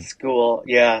 that's right. School.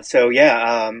 Yeah. So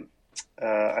I have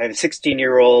a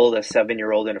 16-year-old, a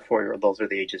 7-year-old, and a 4-year-old. Those are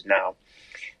the ages now.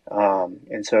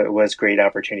 And so it was a great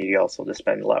opportunity also to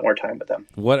spend a lot more time with them.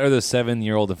 What are the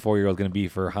 7-year-old and 4-year-old going to be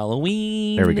for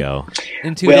Halloween? There we go.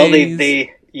 In 2 days? They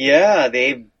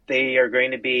are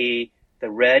going to be the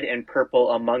red and purple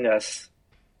Among Us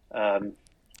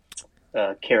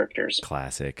characters.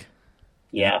 Classic.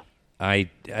 Yeah. I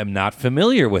am not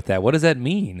familiar with that. What does that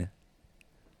mean?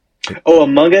 Oh,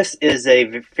 Among Us is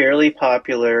a fairly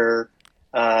popular,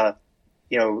 handheld,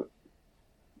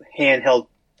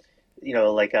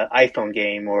 like an iPhone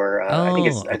game, or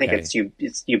I think it's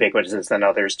ubiquitous than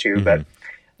others too. Mm-hmm. But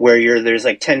where there's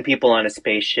like 10 people on a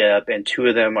spaceship, and 2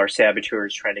 of them are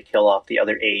saboteurs trying to kill off the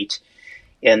other 8.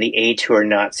 And the 8 who are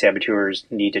not saboteurs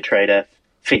need to try to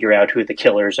figure out who the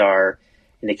killers are.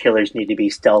 And the killers need to be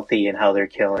stealthy in how they're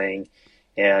killing.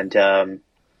 And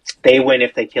they win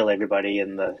if they kill everybody,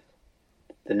 and the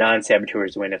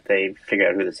non-saboteurs win if they figure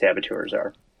out who the saboteurs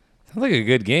are. Sounds like a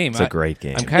good game. It's a great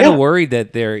game. I'm kind of worried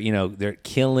that they're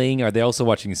killing. Are they also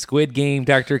watching Squid Game,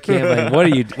 Dr. Kim? Like, what are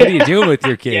you doing with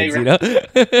your kids? Yeah,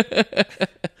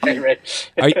 right.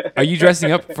 Are you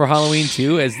dressing up for Halloween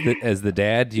too as the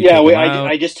dad?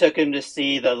 I just took him to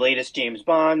see the latest James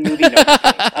Bond movie.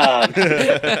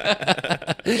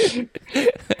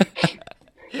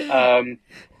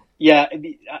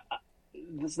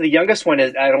 The youngest one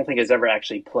I don't think has ever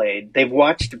actually played. They've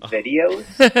watched videos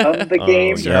of the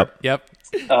game. Yep.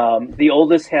 The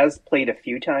oldest has played a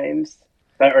few times,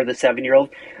 or the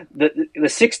 7-year-old. The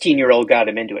 16-year-old got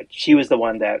him into it. She was the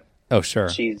one that. Oh, sure.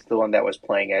 She's the one that was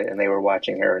playing it, and they were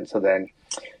watching her. And so the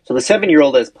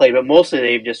 7-year-old has played, but mostly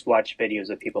they've just watched videos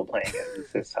of people playing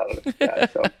it. This is how it's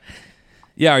got, so.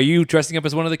 Yeah, are you dressing up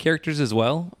as one of the characters as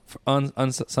well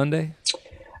on Sunday?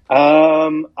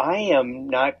 I am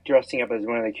not dressing up as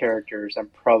one of the characters. I'm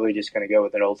probably just going to go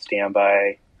with an old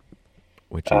standby.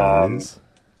 Which is?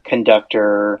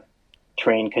 Conductor,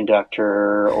 train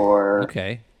conductor, or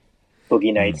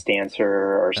Boogie Nights dancer,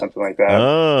 or something like that.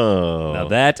 Oh. Now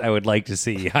that I would like to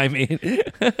see. I mean,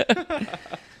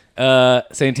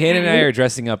 Santana and I are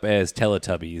dressing up as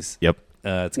Teletubbies. Yep.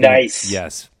 It's nice.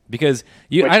 Yes. Because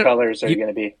which colors are you going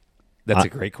to be? That's a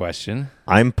great question.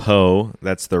 I'm Poe.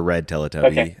 That's the red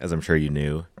Teletubby, as I'm sure you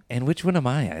knew. And which one am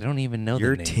I? I don't even know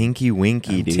You're the name. Tinky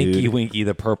Winky, dude. Tinky Winky,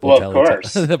 the purple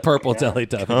Teletubby. The purple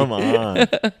Teletubby. Come on.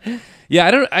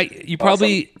 Yeah, you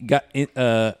probably got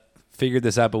figured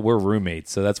this out, but we're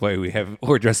roommates, so that's why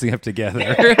we're dressing up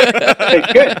together.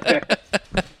 Good.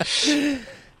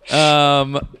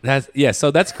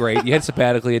 So that's great. You had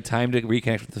sabbatically, had time to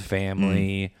reconnect with the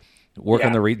family, work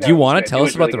on the that Do you was want to good. tell It us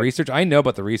was about really the good. research? I know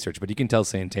about the research, but you can tell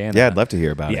Santana. Yeah, I'd love to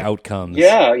hear about the it. outcomes.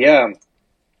 Yeah.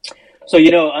 So,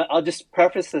 I'll just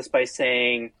preface this by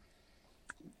saying,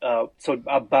 so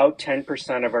about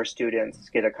 10% of our students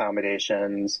get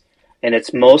accommodations, and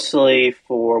it's mostly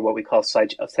for what we call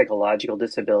psychological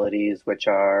disabilities, which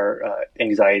are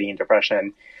anxiety and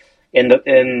depression. And the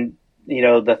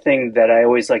thing that I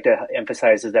always like to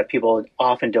emphasize is that people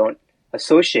often don't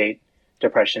associate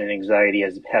depression and anxiety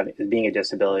as being a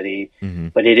disability,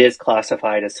 but it is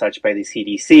classified as such by the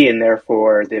CDC, and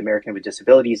therefore the American with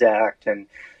Disabilities Act, and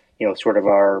sort of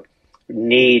our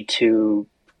need to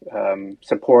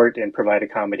support and provide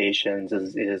accommodations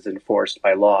is enforced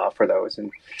by law for those,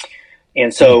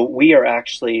 and so we are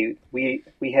actually we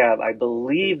have, I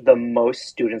believe, the most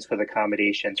students with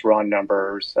accommodations, raw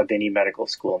numbers, of any medical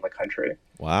school in the country.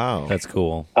 Wow. That's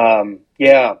cool.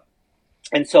 Yeah,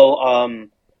 and so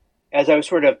as I was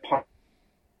sort of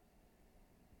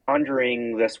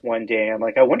pondering this one day, I'm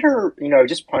like, I wonder,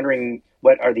 just pondering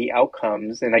what are the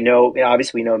outcomes, and I know,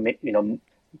 obviously, we know,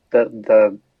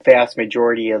 the vast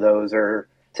majority of those are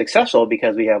successful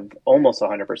because we have almost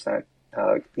 100%,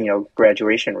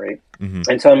 graduation rate.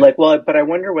 And so I'm like, well, but I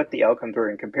wonder what the outcomes were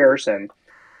in comparison.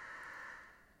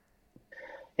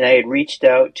 And I had reached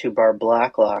out to Barb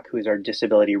Blacklock, who's our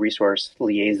disability resource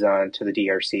liaison to the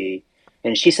DRC,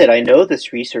 and she said, I know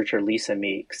this researcher, Lisa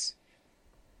Meeks.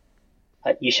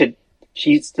 This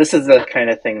is the kind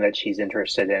of thing that she's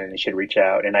interested in, and you should reach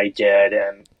out. And I did.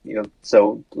 And,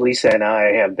 so Lisa and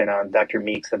I have been on, Dr.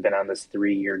 Meeks have been on this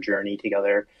 3-year journey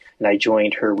together. And I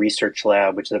joined her research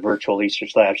lab, which is a virtual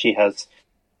research lab. She has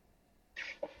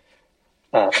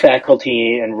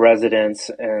faculty and residents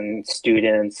and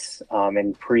students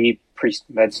and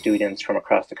pre-med students from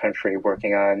across the country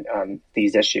working on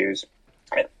these issues.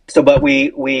 So, but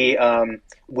we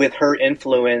with her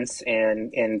influence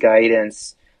and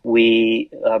guidance, we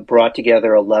brought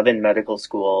together 11 medical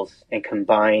schools and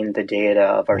combined the data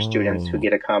of our students who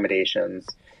get accommodations.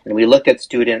 And we looked at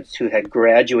students who had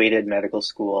graduated medical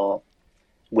school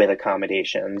with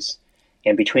accommodations.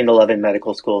 And between the 11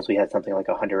 medical schools, we had something like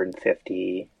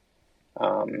 150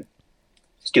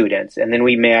 students. And then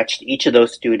we matched each of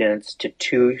those students to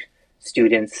 2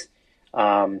 students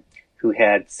who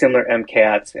had similar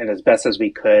MCATs, and as best as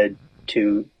we could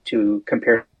to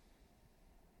compare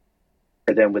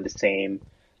them with the same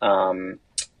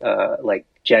like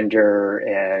gender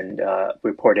and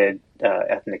reported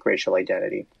ethnic racial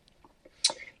identity.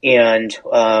 And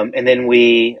then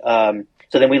we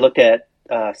looked at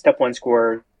step 1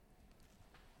 scores,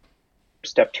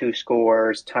 step 2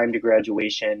 scores, time to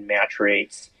graduation, match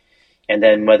rates, and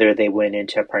then whether they went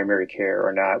into primary care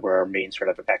or not were our main sort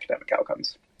of academic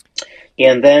outcomes.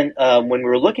 And then when we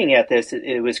were looking at this,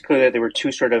 it was clear that there were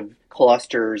 2 sort of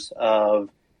clusters of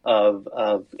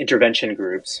intervention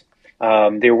groups.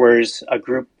 There was a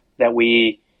group that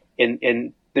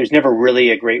there's never really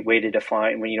a great way to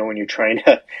define when you're trying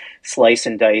to slice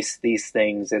and dice these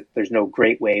things. There's no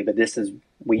great way, but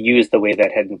we used the way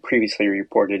that had been previously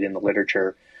reported in the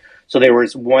literature. So there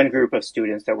was one group of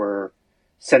students that were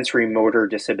sensory motor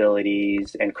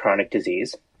disabilities and chronic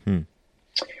disease.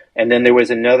 And then there was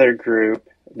another group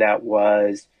that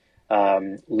was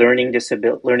learning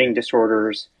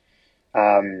disorders,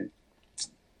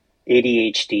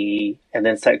 ADHD, and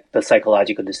then the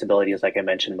psychological disabilities, like I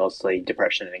mentioned, mostly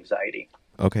depression and anxiety.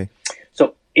 Okay.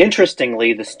 So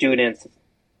interestingly, the students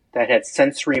that had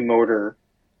sensory motor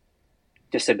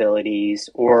disabilities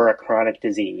or a chronic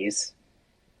disease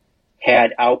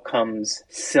had outcomes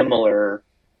similar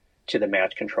to the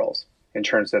match controls in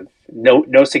terms of no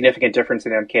significant difference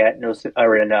in MCAT,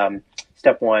 or in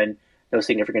step 1, no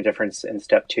significant difference in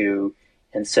step 2,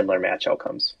 and similar match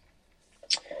outcomes.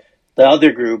 The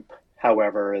other group,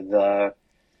 however,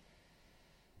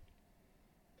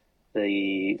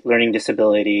 the learning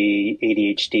disability,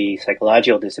 ADHD,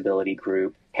 psychological disability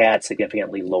group had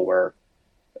significantly lower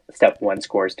step 1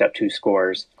 scores, step 2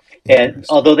 scores. And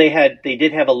although they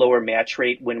did have a lower match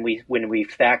rate when we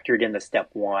factored in the step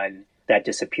 1, that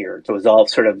disappeared. So it was all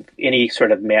sort of any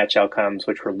sort of match outcomes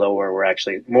which were lower were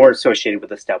actually more associated with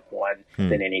the step 1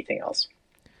 than anything else.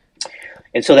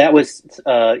 And so that was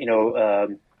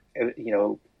the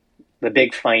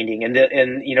big finding,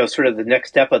 and sort of the next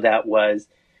step of that was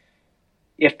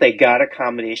if they got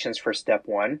accommodations for step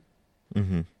 1,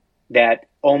 that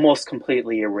almost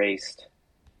completely erased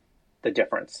the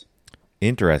difference.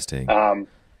 Interesting.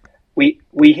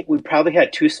 we probably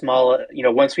had too small.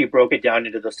 Once we broke it down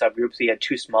into the subgroups, we had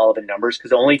too small of a numbers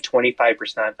because only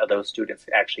 25% of those students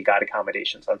actually got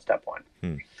accommodations on step one.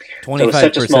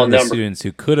 25% of the number. students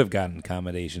who could have gotten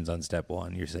accommodations on step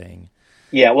one. You're saying?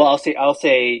 Yeah, well, I'll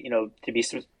say, to be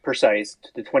precise,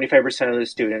 the 25% of the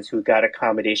students who got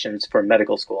accommodations for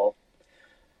medical school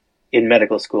did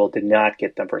not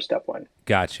get them for step one.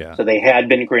 Gotcha. So they had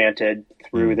been granted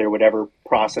through their whatever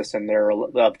process in their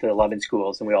of the 11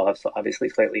 schools, and we all have obviously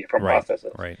slightly different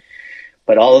processes. Right.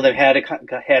 But all of them had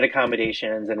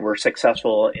accommodations and were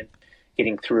successful in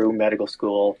getting through medical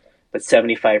school. But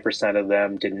 75% of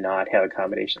them did not have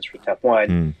accommodations for step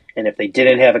one, and if they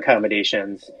didn't have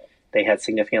accommodations, they had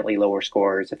significantly lower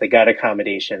scores. If they got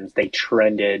accommodations, they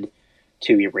trended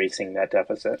to erasing that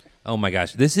deficit. Oh my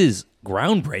gosh, this is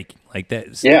groundbreaking! Like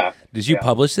that. Yeah. Did you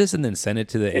publish this and then send it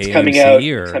to the It's AMC?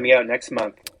 It's coming out next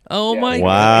month. Oh my Wow.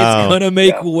 God, it's gonna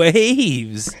make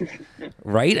waves,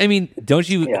 right? I mean, don't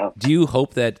you? Yeah. Do you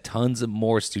hope that tons of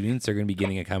more students are going to be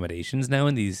getting accommodations now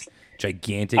in these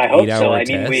gigantic I hope 8-hour so. I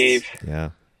tests?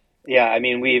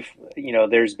 mean, we've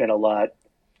there's been a lot.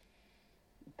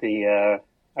 Don't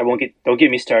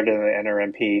get me started on the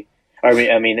NRMP.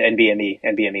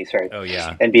 NBME. Sorry. Oh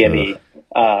yeah, NBME.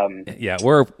 yeah.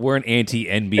 We're an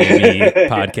anti-NBME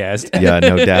podcast. Yeah,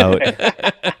 no doubt.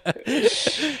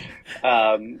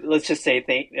 Let's just say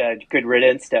good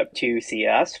riddance. Step 2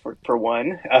 CS for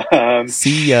one.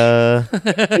 See ya.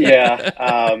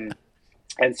 Yeah.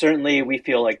 And certainly we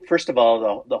feel like, first of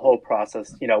all, the whole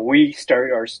process, we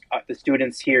start the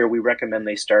students here, we recommend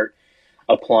they start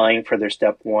applying for their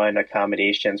step 1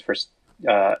 accommodations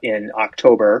in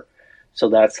October. So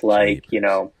that's like,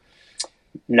 almost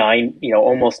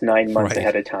 9 months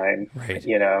ahead of time, Right.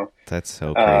 That's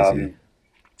so crazy.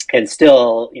 And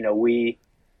still, we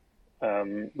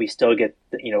still get,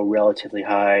 relatively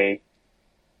high,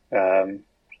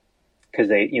 because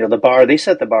they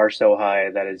set the bar so high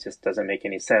that it just doesn't make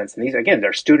any sense. And these, again,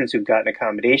 they're students who've gotten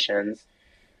accommodations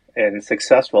and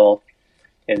successful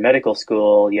in medical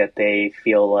school, yet they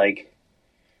feel like,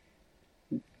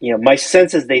 my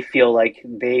sense is they feel like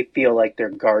they're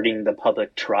guarding the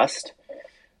public trust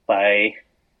by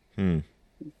doing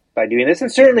this.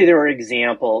 And certainly there are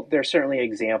certainly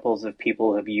examples of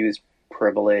people who have used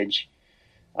privilege,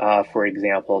 for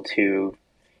example, to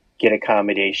get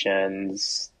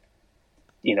accommodations,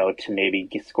 to maybe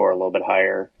score a little bit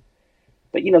higher.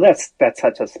 But, that's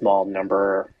such a small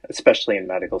number, especially in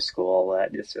medical school,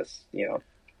 that it's just,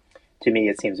 to me,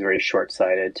 it seems very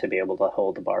short-sighted to be able to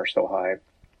hold the bar so high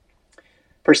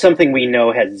for something we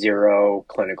know has zero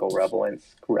clinical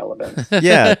relevance.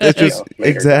 Yeah, that's just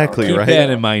exactly Keep right.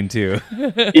 that in mind too.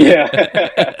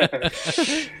 Yeah.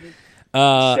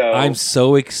 I'm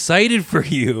so excited for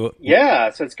you. Yeah,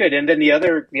 so it's good. And then the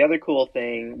other cool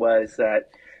thing was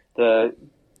that the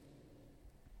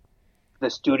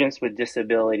students with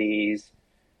disabilities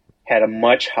had a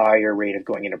much higher rate of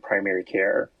going into primary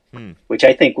care, which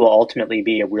I think will ultimately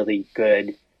be a really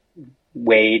good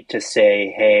way to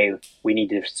say, hey, we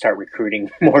need to start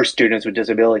recruiting more students with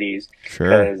disabilities.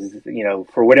 Sure. Because,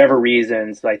 for whatever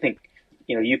reasons, I think,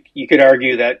 you could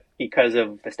argue that because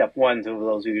of the step ones, of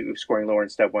those who are scoring lower in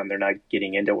step 1, they're not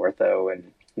getting into ortho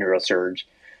and neurosurge.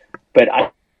 But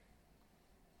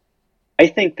I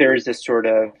think there's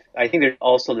there's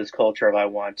also this culture of I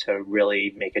want to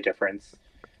really make a difference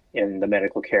in the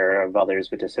medical care of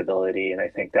others with disability. And I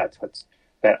think that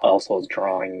also is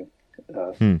drawing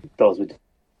those with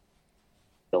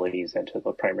disabilities into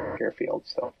the primary care field.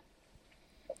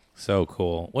 So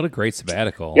cool. What a great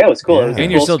sabbatical. Yeah, it was cool. Yeah. It was a And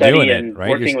cool you're still study doing it, and right?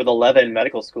 working with 11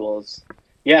 medical schools.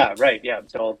 Yeah, right. Yeah.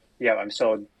 So, I'm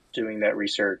still doing that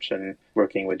research and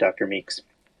working with Dr. Meeks,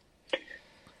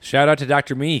 Shout out to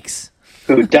Dr. Meeks.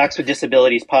 who Docs with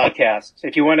Disabilities podcast.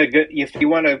 If you want a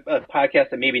podcast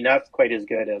that maybe not quite as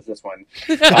good as this one,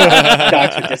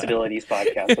 Docs with Disabilities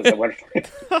podcast is a wonderful.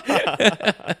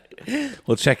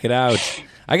 We'll check it out.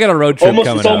 I got a road trip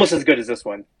coming It's up. almost as good as this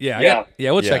one. Yeah,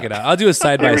 we'll check Yeah. it out. I'll do a There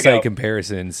side-by-side we go.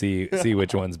 comparison and see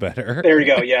which one's better. There we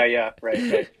go. Yeah.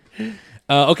 Right.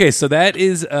 Okay, so that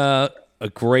is a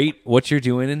great what you're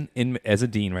doing in as a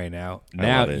dean right now.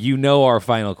 Now love it. you know our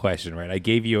final question, right? I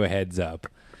gave you a heads up.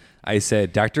 I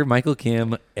said, Dr. Michael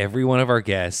Kim, every one of our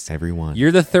guests. Everyone.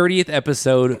 You're the 30th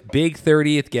episode, big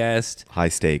 30th guest. High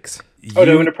stakes. Do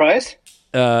I win a prize?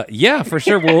 Yeah, for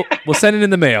sure. We'll send it in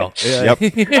the mail. Yep.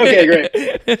 Okay,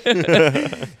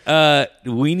 great.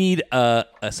 We need a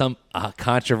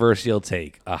controversial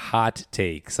take, a hot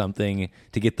take, something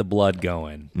to get the blood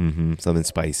going. Something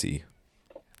spicy.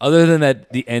 Other than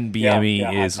that, the NBME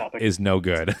hot topic. is no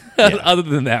good. Other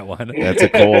than that one, That's a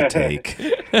cold take.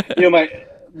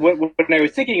 when I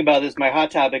was thinking about this, my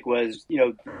hot topic was,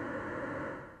 the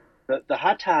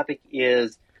hot topic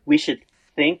is we should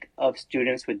think of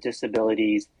students with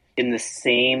disabilities in the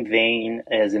same vein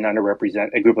as a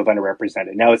group of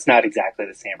underrepresented. Now, it's not exactly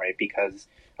the same, right? Because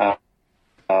I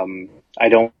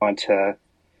don't want to,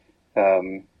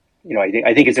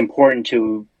 I think it's important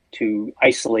to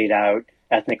isolate out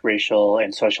ethnic, racial,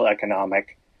 and social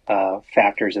economic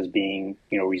factors as being,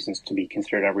 reasons to be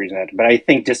considered underrepresented. But I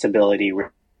think disability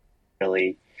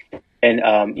really, and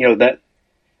that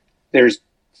there's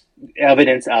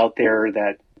evidence out there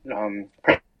that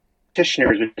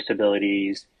practitioners with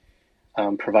disabilities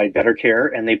provide better care,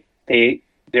 and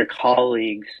their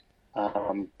colleagues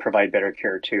provide better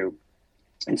care too.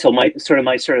 And so my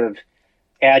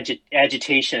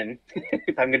agitation,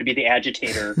 if I'm going to be the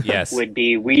agitator, Yes. would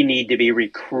be we need to be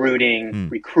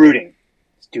recruiting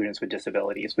students with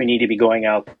disabilities. We need to be going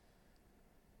out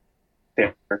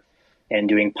there and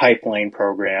doing pipeline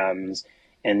programs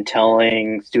and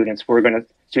telling students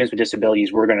with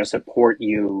disabilities, we're going to support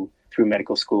you through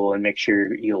medical school and make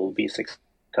sure you'll be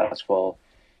successful.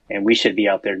 And we should be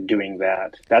out there doing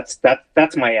that.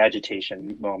 That's my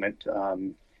agitation moment,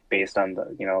 based on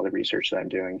the research that I'm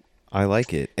doing. I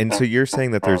like it. And so you're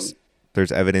saying that there's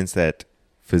evidence that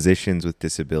physicians with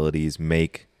disabilities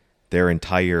make their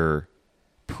entire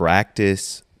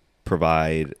practice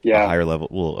provide a higher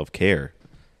level of care.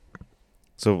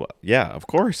 So yeah, of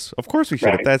course we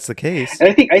should, if that's the case.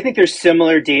 And I think there's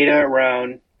similar data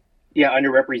around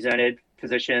underrepresented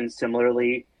physicians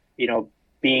similarly,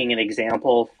 being an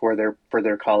example for their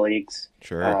colleagues.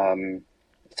 Sure.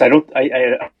 So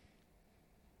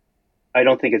I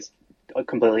don't think it's a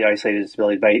completely isolated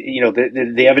disability, but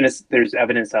the evidence, there's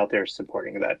evidence out there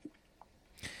supporting that.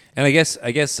 And I guess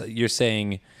you're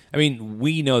saying,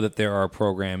 we know that there are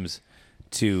programs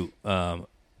to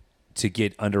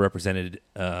get underrepresented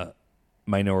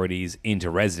minorities into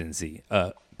residency,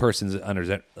 persons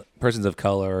of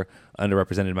color,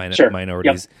 underrepresented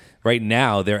minorities. Yep. Right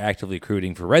now, they're actively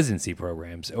recruiting for residency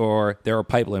programs, or there are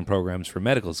pipeline programs for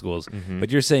medical schools. Mm-hmm.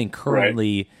 But you're saying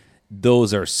currently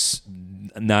those are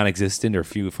non-existent or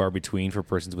few far between for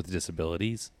persons with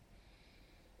disabilities?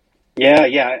 Yeah.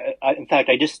 In fact,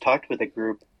 I just talked with a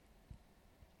group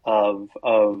of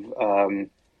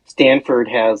Stanford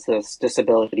has this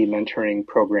disability mentoring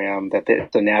program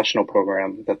it's a national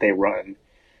program that they run.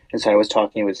 And so I was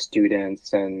talking with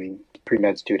students and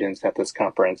pre-med students at this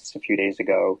conference a few days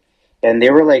ago, and they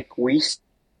were like, we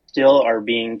still are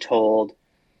being told,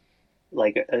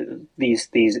 like, these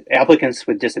applicants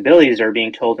with disabilities are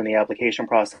being told in the application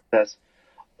process,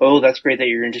 oh, that's great that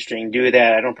you're interested in doing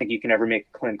that. I don't think you can ever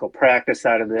make clinical practice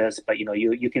out of this, but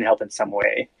you can help in some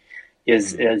way.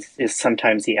 Is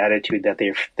sometimes the attitude that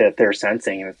they're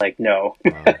sensing, and it's like, no,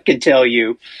 I can tell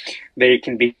you, they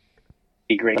can be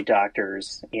great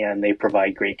doctors and they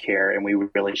provide great care, and we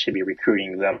really should be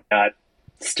recruiting them, not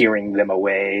steering them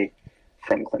away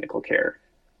from clinical care,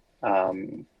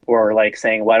 or like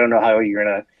saying, well, I don't know how you're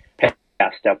going to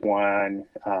pass step one.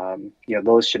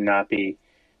 Those should not be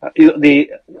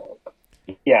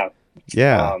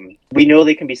we know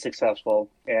they can be successful,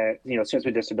 and students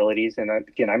with disabilities. And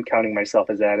again, I'm counting myself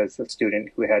as a student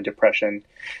who had depression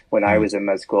when I was in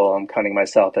med school. I'm counting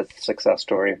myself as a success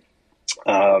story,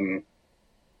 and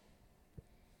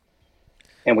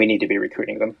we need to be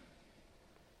recruiting them.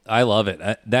 I love it.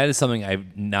 That is something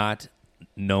I've not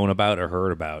known about or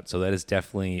heard about. So that is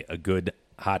definitely a good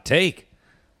hot take.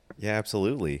 Yeah,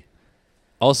 absolutely.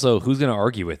 Also, who's going to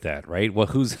argue with that, right? What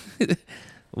groups?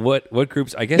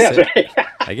 I guess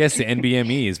I guess the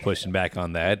NBME is pushing back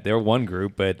on that. They're one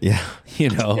group, but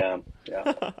you're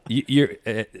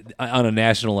on a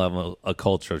national level, a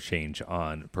cultural change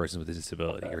on persons with a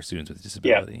disability or students with a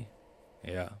disability.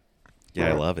 Yeah,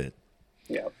 I love it.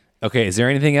 Yeah. Okay, is there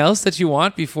anything else that you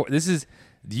want before this is?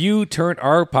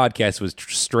 Our podcast was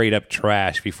straight up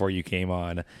trash before you came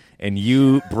on, and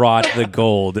you brought the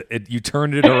gold. You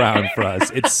turned it around for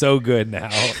us. It's so good now.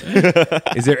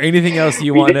 Is there anything else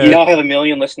you want to? You now have 1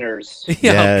 million listeners.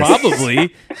 Yeah,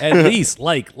 probably. At least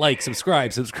like,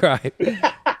 subscribe.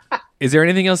 Is there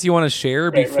anything else you want to share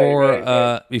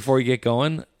before before you get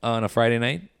going on a Friday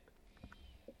night?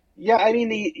 Yeah,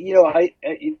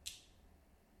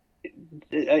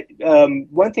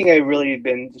 one thing I've really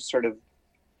been sort of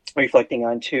reflecting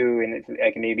on too, and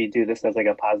I can maybe do this as like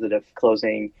a positive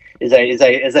closing, is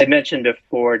as I mentioned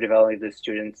before, developing the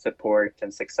student support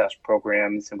and success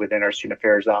programs within our student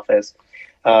affairs office.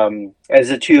 As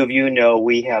the two of you know,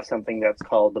 we have something that's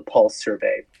called the Pulse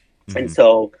Survey, and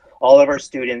so all of our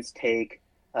students take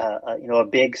a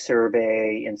big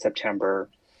survey in September,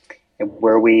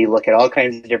 where we look at all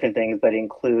kinds of different things, but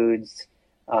includes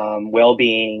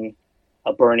well-being,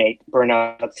 a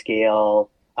burnout scale,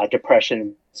 a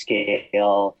depression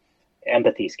scale,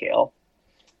 empathy scale.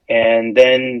 And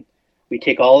then we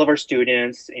take all of our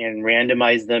students and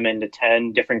randomize them into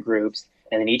 10 different groups.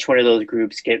 And then each one of those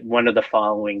groups get one of the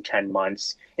following 10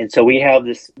 months. And so we have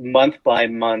this month by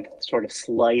month sort of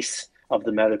slice of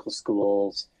the medical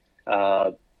school's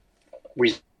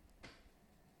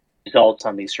results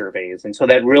on these surveys. And so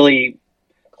that really,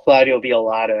 Claudio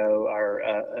Violato, our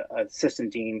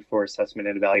assistant dean for assessment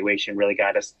and evaluation, really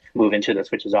got us move into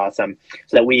this, which is awesome.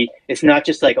 So that it's not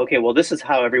just like, okay, well, this is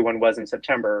how everyone was in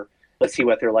September. Let's see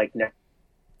what they're like next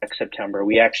September.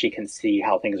 We actually can see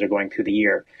how things are going through the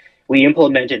year. We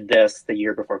implemented this the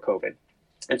year before COVID.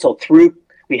 And so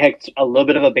we had a little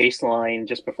bit of a baseline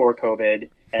just before COVID,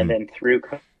 and then through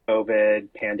COVID,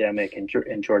 pandemic, and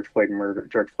George Floyd's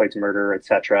murder, et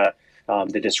cetera,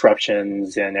 the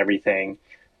disruptions and everything.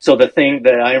 So the thing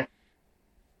that I'm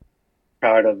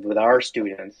proud of with our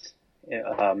students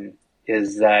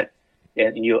is that,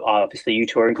 and you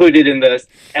two are included in this,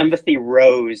 empathy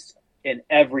rose in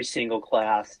every single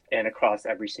class and across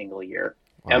every single year.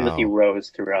 Wow. Empathy rose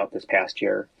throughout this past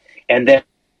year. And then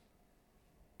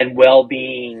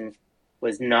well-being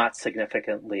was not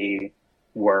significantly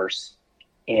worse.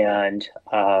 And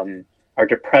our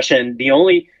depression, the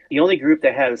only group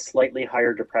that had a slightly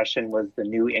higher depression was the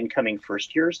new incoming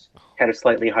first years, had a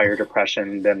slightly higher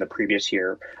depression than the previous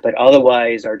year. But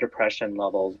otherwise, our depression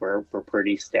levels were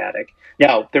pretty static.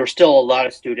 Now, there were still a lot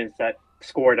of students that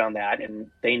scored on that,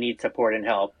 and they need support and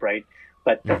help, right?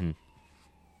 But the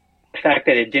fact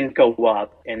that it didn't go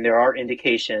up, and there are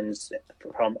indications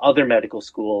from other medical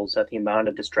schools that the amount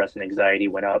of distress and anxiety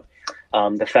went up.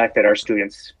 The fact that our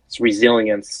students'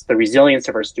 resilience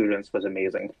of our students was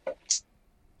amazing.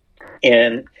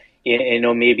 And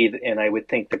I would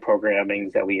think the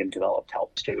programming that we have developed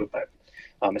helped too, but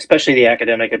especially the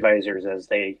academic advisors,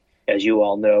 as you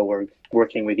all know, we're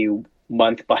working with you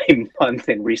month by month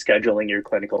and rescheduling your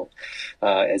clinical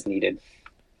as needed.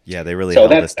 Yeah, they really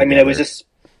held us together. I mean, it was just,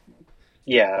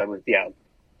 yeah.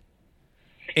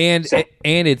 And so,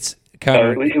 and it's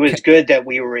it was good that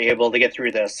we were able to get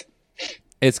through this.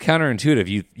 It's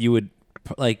counterintuitive. You would,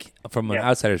 like, from an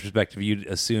outsider's perspective, you'd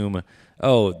assume,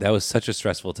 oh, that was such a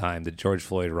stressful time, the George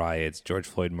Floyd riots, George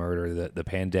Floyd murder, the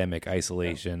pandemic,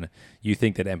 isolation. You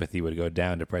think that empathy would go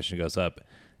down, depression goes up.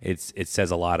 It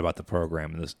says a lot about the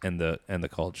program and the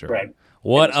culture. Right.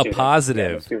 What a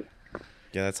positive.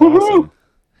 Yeah, that's awesome.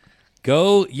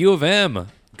 Go U of M.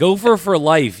 Gopher for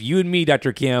life. You and me,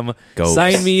 Dr. Kim. Go.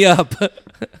 Sign me up.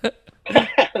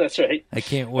 That's right. I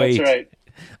can't wait. That's right.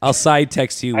 I'll side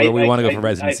text you where we want to go for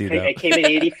residency, though. I came in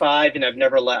 85 and I've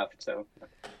never left. So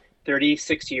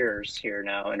 36 years here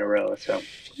now in a row. So.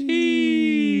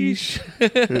 Sheesh.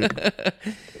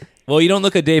 Well, you don't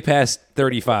look a day past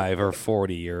 35 or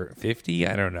 40 or 50.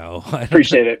 I don't know.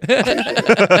 Appreciate it.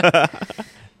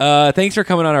 Thanks for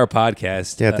coming on our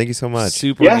podcast. Yeah, thank you so much.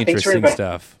 Super interesting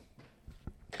stuff.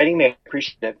 Inviting me.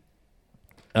 Appreciate it.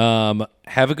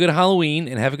 Have a good Halloween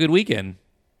and have a good weekend.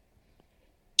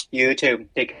 You too.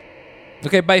 Take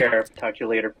Okay, bye. care. Talk to you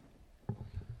later.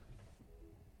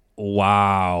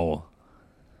 Wow.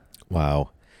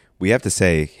 We have to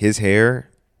say, his hair,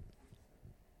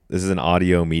 this is an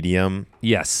audio medium,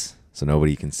 Yes. so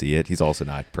nobody can see it. He's also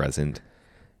not present.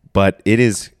 But it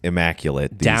is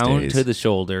immaculate these Down days. to the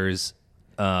shoulders,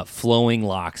 flowing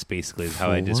locks, basically, is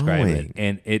how I describe it. Flowing.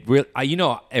 And it really,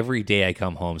 every day I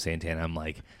come home, Santana, I'm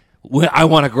like, I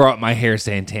want to grow up my hair,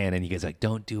 Santana. And you guys are like,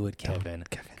 don't do it, Kevin,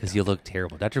 because you look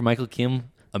terrible. Dr. Michael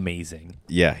Kim, amazing.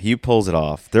 Yeah, he pulls it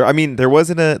off. There was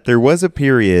a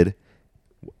period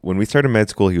when we started med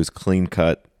school. He was clean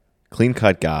cut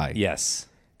guy. Yes.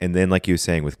 And then, like you were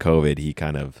saying, with COVID, he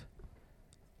kind of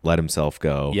let himself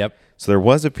go. Yep. So there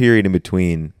was a period in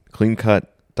between clean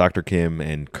cut Dr. Kim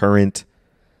and current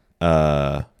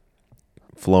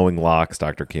flowing locks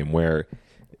Dr. Kim, where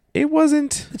it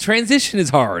wasn't. The transition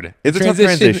is hard. It's a tough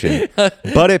transition,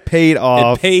 but it paid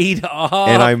off. It paid off.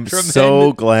 And I'm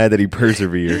so glad that he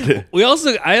persevered. I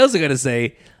also got to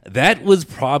say that was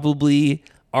probably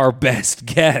our best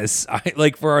guess.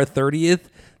 For our 30th,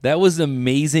 that was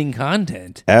amazing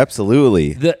content.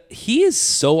 Absolutely. He is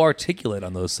so articulate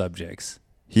on those subjects.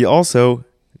 He also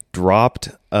dropped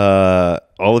all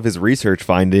of his research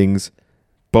findings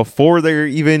before they're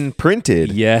even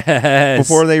printed. Yes.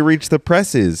 Before they reach the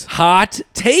presses. Hot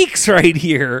takes right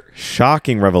here.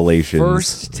 Shocking revelations.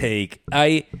 First take.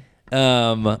 I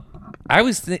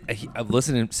was sitting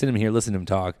here listening to him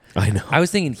talk. I know. I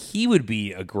was thinking he would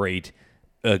be a great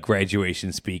a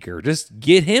graduation speaker. Just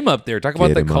get him up there. Talk about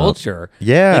Get the him up. culture.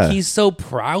 Yeah. Like, he's so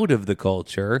proud of the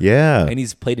culture. Yeah. And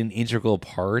he's played an integral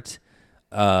part.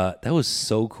 That was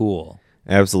so cool.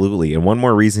 Absolutely. And one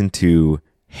more reason to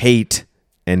hate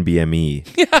NBME.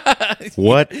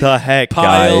 What the heck,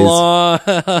 Pile guys?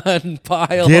 on.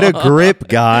 Pile Get on. a grip,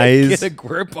 guys. Get a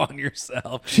grip on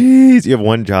yourself. Jeez, you have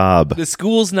one job. The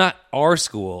school's not our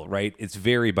school, right? It's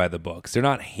very by the books. They're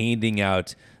not handing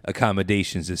out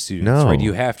accommodations to students, No. right?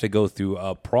 You have to go through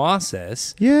a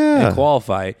process Yeah. and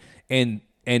qualify. And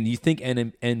you think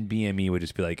NBME would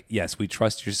just be like, yes, we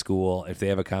trust your school if they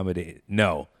have accommodate.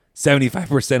 No.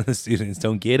 75% of the students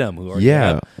don't get them who are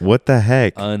Yeah. What the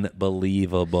heck?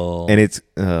 unbelievable. And it's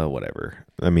whatever.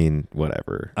 I mean,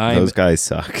 whatever. Those guys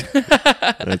suck.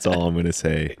 That's all I'm gonna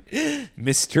say.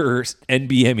 Mr.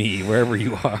 NBME, wherever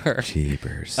you are.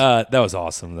 Jeepers. That was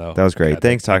awesome, though. That was great. God,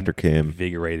 Thanks, that Dr. Kim.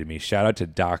 Invigorated me. Shout out to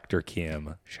Dr.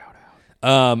 Kim. Shout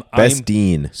out. Best I'm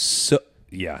dean. so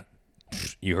yeah.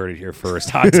 You heard it here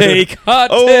first. Hot take. Hot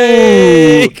Oh!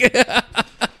 take.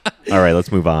 All right,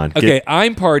 let's move on. Okay,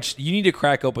 I'm parched. You need to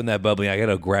crack open that bubbly. I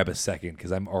gotta grab a second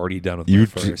because I'm already done with You my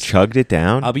first. chugged it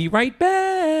down? I'll be right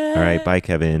back. All right, bye,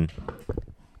 Kevin.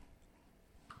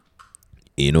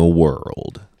 In a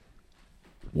world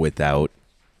without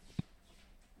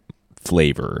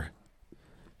flavor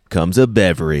comes a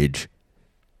beverage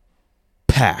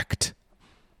packed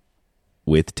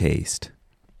with taste.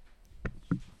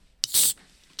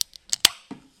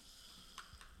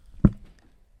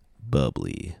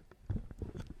 Bubbly.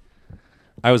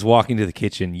 I was walking to the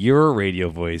kitchen. Your radio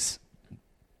voice.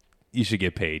 You should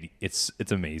get paid. It's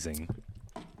amazing.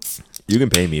 You can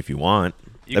pay me if you want.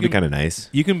 That'd be can- kind of nice.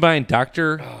 You can buy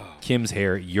Dr. Kim's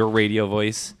hair, your radio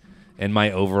voice, and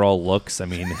my overall looks. I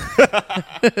mean,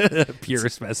 pure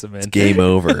specimen. Game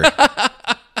over.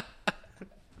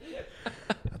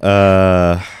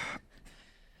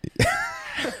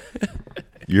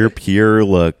 Your pure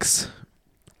looks.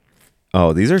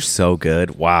 Oh, these are so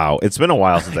good. Wow. It's been a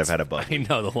while since I've had a bubbly. I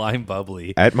know, the lime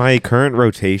bubbly. At my current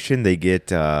rotation, they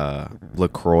get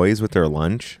LaCroix with their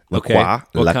lunch. Okay.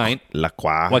 LaCroix. What kind?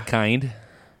 LaCroix. What kind?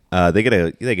 They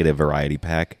get a variety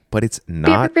pack, but it's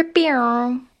not.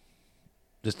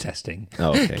 Just testing.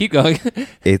 Oh, okay. Keep going.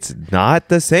 It's not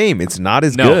the same. It's not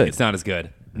as No, good. it's not as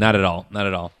good. Not at all. Not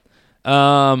at all.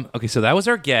 Okay, so that was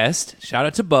our guest. Shout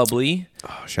out to Bubbly.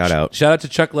 Oh, shout out Shout out to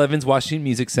Chuck Levin's Washington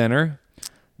Music Center.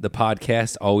 The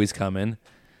podcast always coming.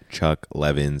 Chuck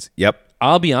Levins. Yep.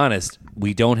 I'll be honest,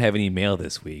 we don't have any mail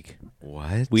this week.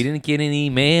 What? We didn't get any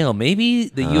mail. Maybe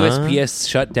the USPS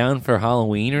shut down for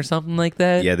Halloween or something like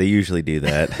that. Yeah, they usually do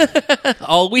that.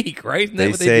 All week, right? Isn't that They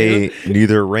what say do?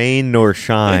 neither rain nor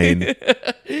shine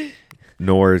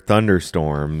nor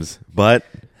thunderstorms, but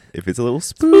if it's a little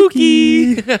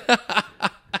spooky.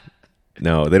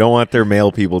 No, they don't want their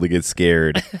mail people to get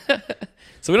scared.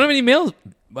 So we don't have any mail.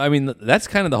 I mean, that's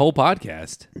kind of the whole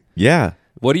podcast. Yeah.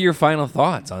 What are your final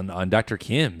thoughts on Dr.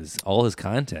 Kim's, all his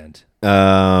content?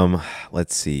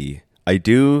 Let's see. I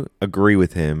do agree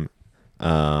with him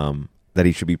that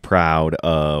he should be proud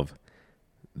of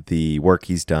the work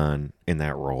he's done in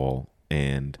that role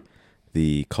and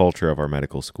the culture of our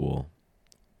medical school.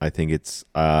 I think it's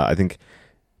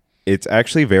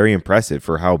actually very impressive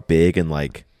for how big and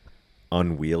like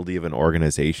unwieldy of an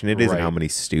organization it is Right. and how many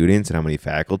students and how many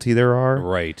faculty there are.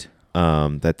 Right.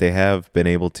 That they have been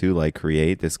able to like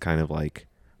create this kind of like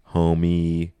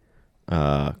homey,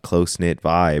 close-knit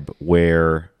vibe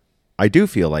where I do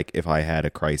feel like if I had a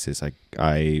crisis,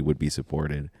 I would be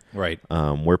supported. Right.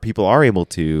 Where people are able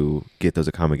to get those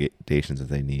accommodations that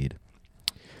they need.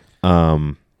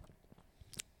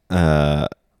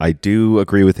 I do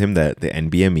agree with him that the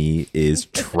NBME is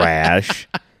trash.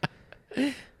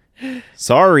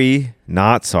 Sorry,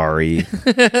 not sorry.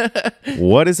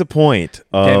 What is the point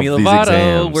of Demi these Lovato,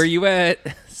 exams? where you at?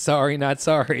 Sorry, not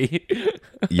sorry.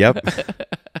 Yep.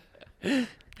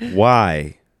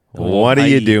 Why? What are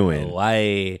you doing?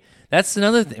 Why? That's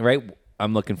another thing, right?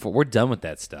 I'm looking for. We're done with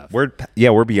that stuff. We're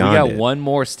we beyond got it. one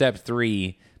more step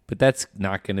 3, but that's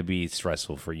not going to be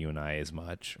stressful for you and I as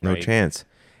much. No right? chance.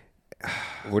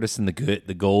 We're just in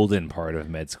the golden part of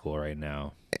med school right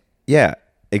now. Yeah,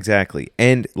 exactly.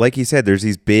 And like you said, there's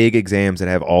these big exams that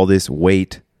have all this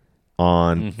weight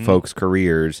on Mm-hmm. folks'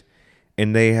 careers,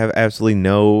 and they have absolutely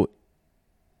no.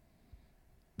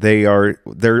 They're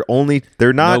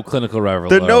not No clinical relevance.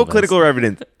 There's no clinical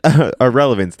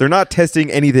relevance. They're not testing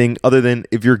anything other than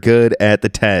if you're good at the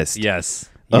test. Yes.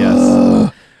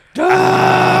 Yes.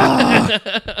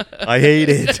 I hate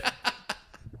it.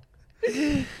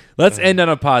 Let's end on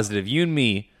a positive. You and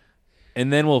me,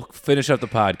 and then we'll finish up the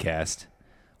podcast.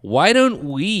 Why don't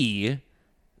we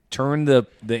turn the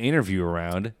interview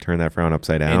around Turn that frown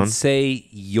upside down. and say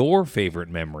your favorite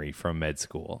memory from med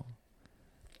school.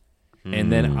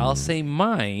 And then I'll say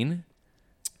mine,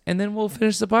 and then we'll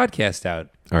finish the podcast out.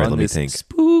 All right, on let me this think.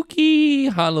 Spooky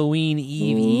Halloween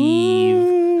Eve.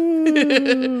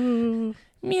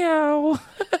 Meow.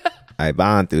 I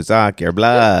want to suck your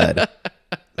blood. Is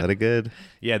that a good?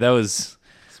 Yeah, that was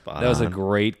Spot that was a on.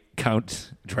 great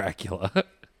Count Dracula.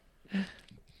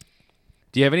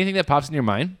 Do you have anything that pops in your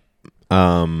mind?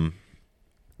 I'm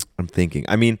thinking.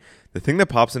 I mean, the thing that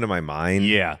pops into my mind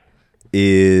Yeah.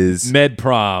 is Med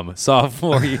prom,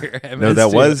 sophomore year. no, that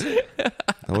MS2.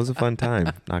 was a fun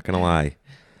time. Not gonna lie.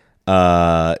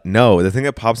 No, the thing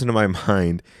that pops into my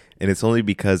mind, and it's only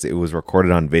because it was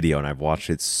recorded on video and I've watched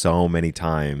it so many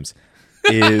times,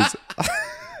 is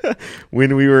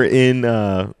when we were in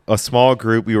a small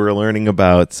group, we were learning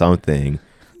about something,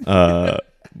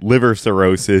 liver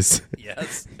cirrhosis,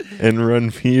 Yes. and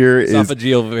Ranveer is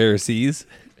Esophageal varices.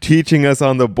 teaching us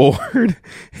on the board,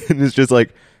 and it's just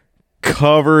like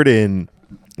covered in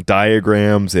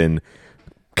diagrams and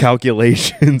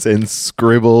calculations and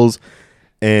scribbles,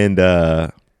 and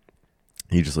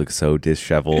he just looks so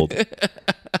disheveled.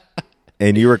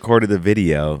 And you recorded the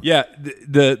video. Yeah,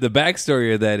 the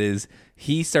backstory of that is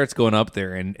he starts going up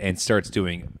there and starts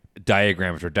doing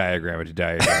diagram after diagram after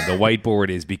diagram. The whiteboard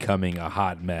is becoming a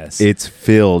hot mess. It's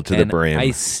filled to the And brim.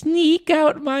 I sneak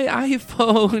out my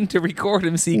iPhone to record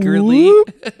him secretly.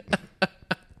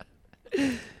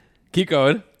 Keep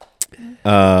going.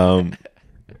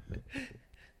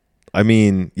 I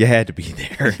mean, you had to be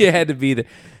there. You had to be there.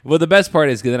 Well, the best part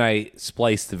is then I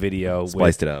spliced the video.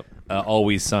 Spliced with, it up.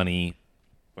 Always Sunny.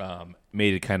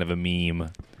 Made it kind of a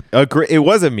meme. It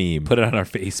was a meme. Put it on our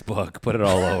Facebook. Put it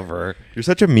all over. You're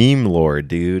such a meme lord,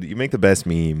 dude. You make the best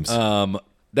memes.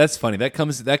 That's funny. That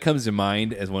comes to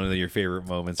mind as one of your favorite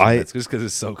moments. That's just because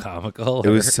it's so comical. It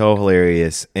was so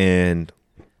hilarious, and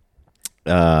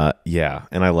yeah,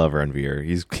 and I love Ranveer.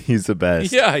 He's the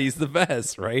best. Yeah, he's the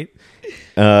best, right?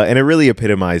 And it really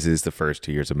epitomizes the first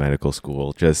 2 years of medical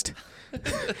school. Just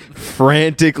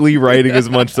frantically writing as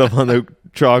much stuff on the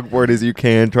chalkboard as you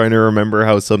can, trying to remember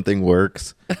how something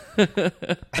works.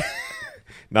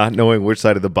 Not knowing which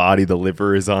side of the body the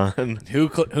liver is on. Who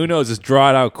knows? Just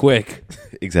draw it out quick.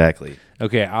 Exactly.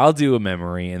 Okay, I'll do a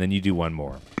memory, and then you do one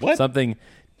more. What? Something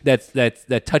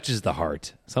that touches the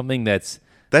heart. Something that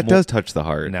does touch the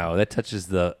heart. No, that touches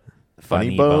the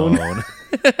Funny funny bone? bone.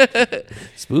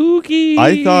 Spooky.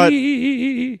 I thought-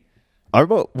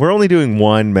 We're only doing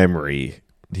one memory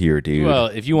here, dude. Well,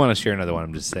 if you want to share another one,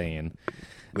 I'm just saying.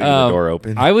 Leaving the door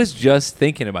open. I was just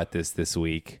thinking about this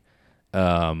week.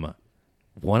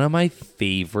 One of my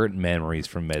favorite memories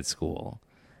from med school,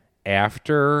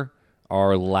 after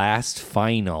our last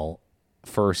final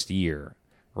first year,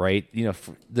 right? You know,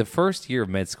 the first year of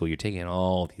med school, you're taking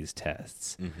all these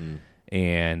tests,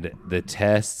 and the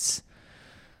tests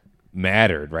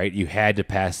mattered, right? You had to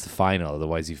pass the final,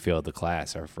 otherwise you failed the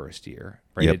class our first year,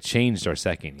 right? Yep. It changed our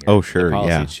second year. Oh, sure, the policy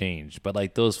yeah. changed, but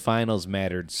like those finals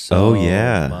mattered so Oh,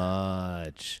 yeah.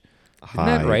 much. Isn't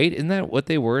High. that right? Isn't that what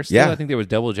they were still? Yeah. I think there was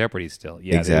double jeopardy still.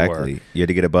 Yeah, exactly. they were. You had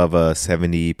to get above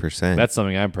 70%. That's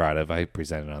something I'm proud of. I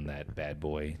presented on that bad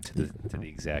boy to the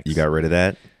execs. You got rid of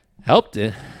that? Helped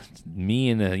it. Me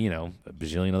and a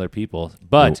bajillion other people.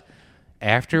 But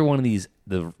after one of these,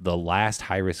 the last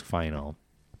high risk final,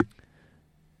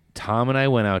 Tom and I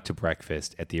went out to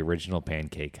breakfast at the original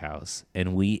Pancake House,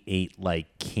 and we ate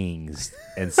like kings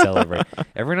and celebrated.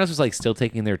 Everyone else was like still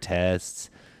taking their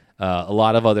tests. A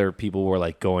lot of other people were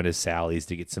like going to Sally's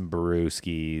to get some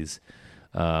brewskis.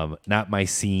 Not my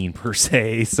scene per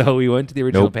se. So we went to the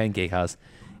original Nope. Pancake House,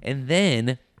 and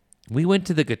then we went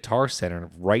to the Guitar Center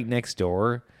right next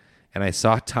door, and I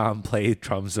saw Tom play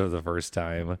drums for the first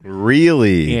time.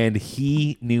 Really? And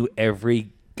he knew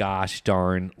every gosh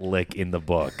darn lick in the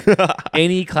book.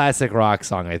 Any classic rock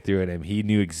song I threw at him, he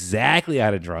knew exactly how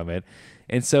to drum it.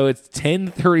 And so it's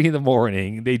 10:30 in the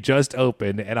morning. They just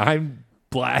opened, and I'm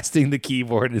blasting the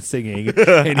keyboard and singing,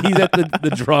 and he's at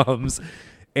the drums.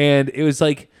 And it was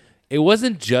like, it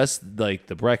wasn't just like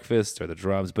the breakfast or the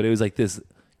drums, but it was like this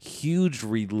huge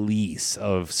release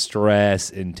of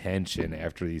stress and tension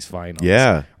after these finals.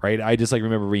 Yeah. Right? I just like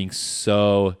remember being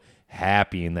so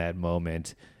happy in that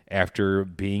moment after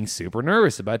being super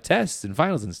nervous about tests and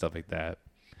finals and stuff like that.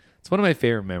 It's one of my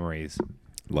favorite memories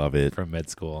Love it. from med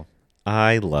school.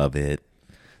 I love it.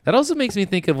 That also makes me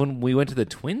think of when we went to the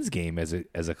Twins game as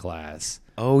a class.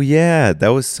 Oh, yeah. That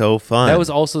was so fun. That was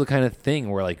also the kind of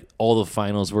thing where like all the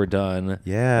finals were done.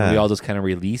 Yeah. And we all just kind of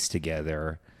released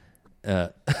together.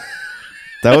 That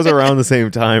was around the same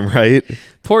time, right?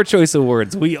 Poor choice of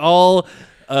words. We all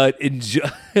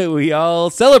we all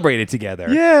celebrated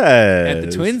together. Yeah. At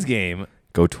the Twins game.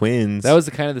 Go Twins. That was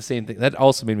the kind of the same thing. That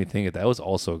also made me think of that was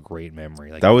also a great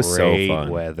memory. Like That was so great fun.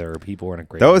 weather. People were in a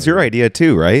great That was your mood. idea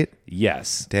too, right?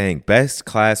 Yes. Dang, best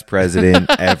class president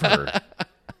ever.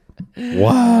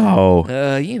 Wow.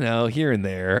 Here and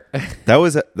there. That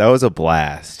was a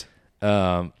blast.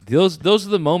 Those are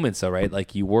the moments though, right?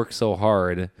 Like you work so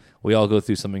hard. We all go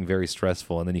through something very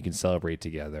stressful and then you can celebrate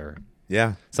together.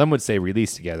 Yeah. Some would say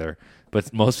release together,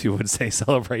 but most people would say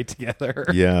celebrate together.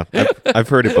 Yeah. I've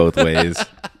heard it both ways.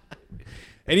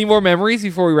 Any more memories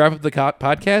before we wrap up the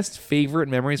podcast? Favorite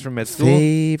memories from med school?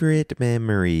 Favorite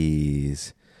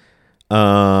memories.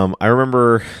 I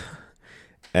remember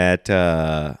at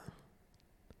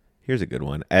here's a good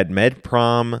one. At Med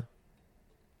Prom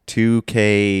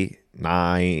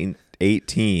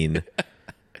 2K18.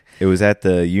 It was at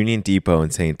the Union Depot in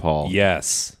St. Paul.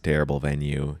 Yes. Terrible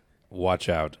venue. Watch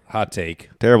out. Hot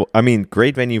take. Terrible. I mean,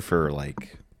 great venue for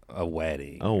like A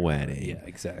wedding. a wedding. Yeah,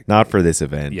 exactly. Not for this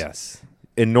event. Yes.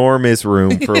 Enormous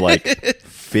room for like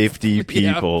 50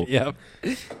 people. Yep.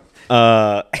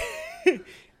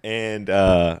 And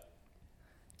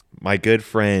my good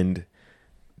friend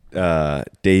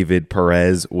David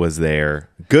Perez was there.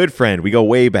 Good friend. We go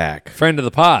way back. Friend of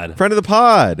the pod. Friend of the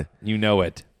pod. You know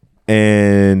it.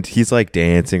 And he's like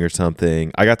dancing or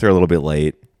something. I got there a little bit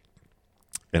late.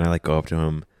 And I like go up to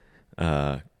him.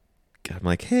 I'm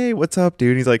like, "Hey, what's up,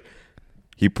 dude?" And he's like,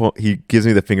 he gives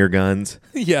me the finger guns,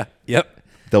 Yeah. Yep.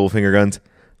 double finger guns.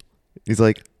 He's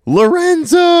like,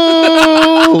 "Lorenzo,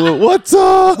 what's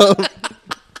up?"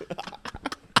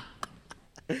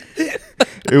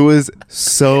 It was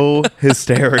so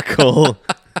hysterical.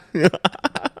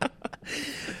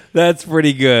 That's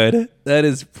pretty good. That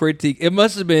is pretty. It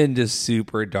must have been just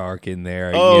super dark in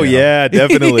there. Oh you know. yeah,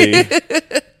 definitely.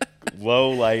 Low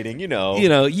lighting, you know. He He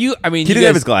didn't didn't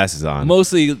have his glasses on.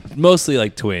 Mostly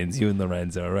like twins, you and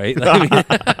Lorenzo, right?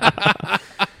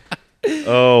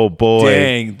 Oh boy.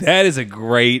 Dang, that is a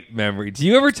great memory. Do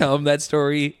you ever tell him that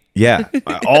story? Yeah,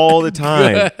 all the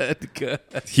time. Good.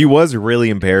 He was really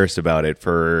embarrassed about it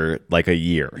for like a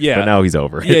year. Yeah. But now he's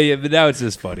over it. Yeah, but now it's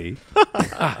just funny.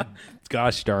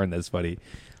 Gosh darn, that's funny.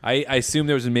 I assume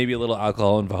there was maybe a little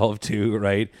alcohol involved too,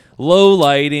 right? Low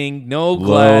lighting, no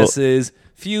glasses,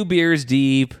 few beers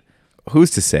deep.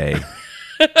 Who's to say?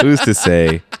 Who's to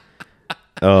say?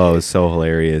 Oh, it's so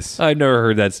hilarious. I've never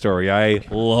heard that story. I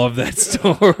love that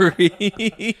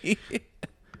story.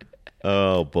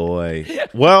 Oh boy.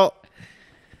 Well,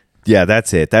 yeah,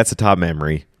 that's it. That's a top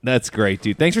memory. That's great,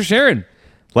 dude. Thanks for sharing.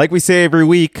 Like we say every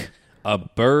week. A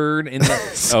bird in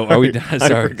the... Oh, are we done?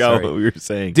 Sorry. I forgot what we were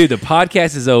saying. Dude, the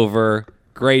podcast is over.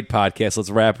 Great podcast.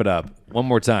 Let's wrap it up. One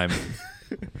more time.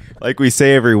 Like we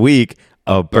say every week,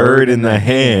 a bird in the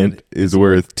hand is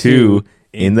worth two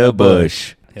in the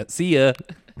bush. Yeah, see ya.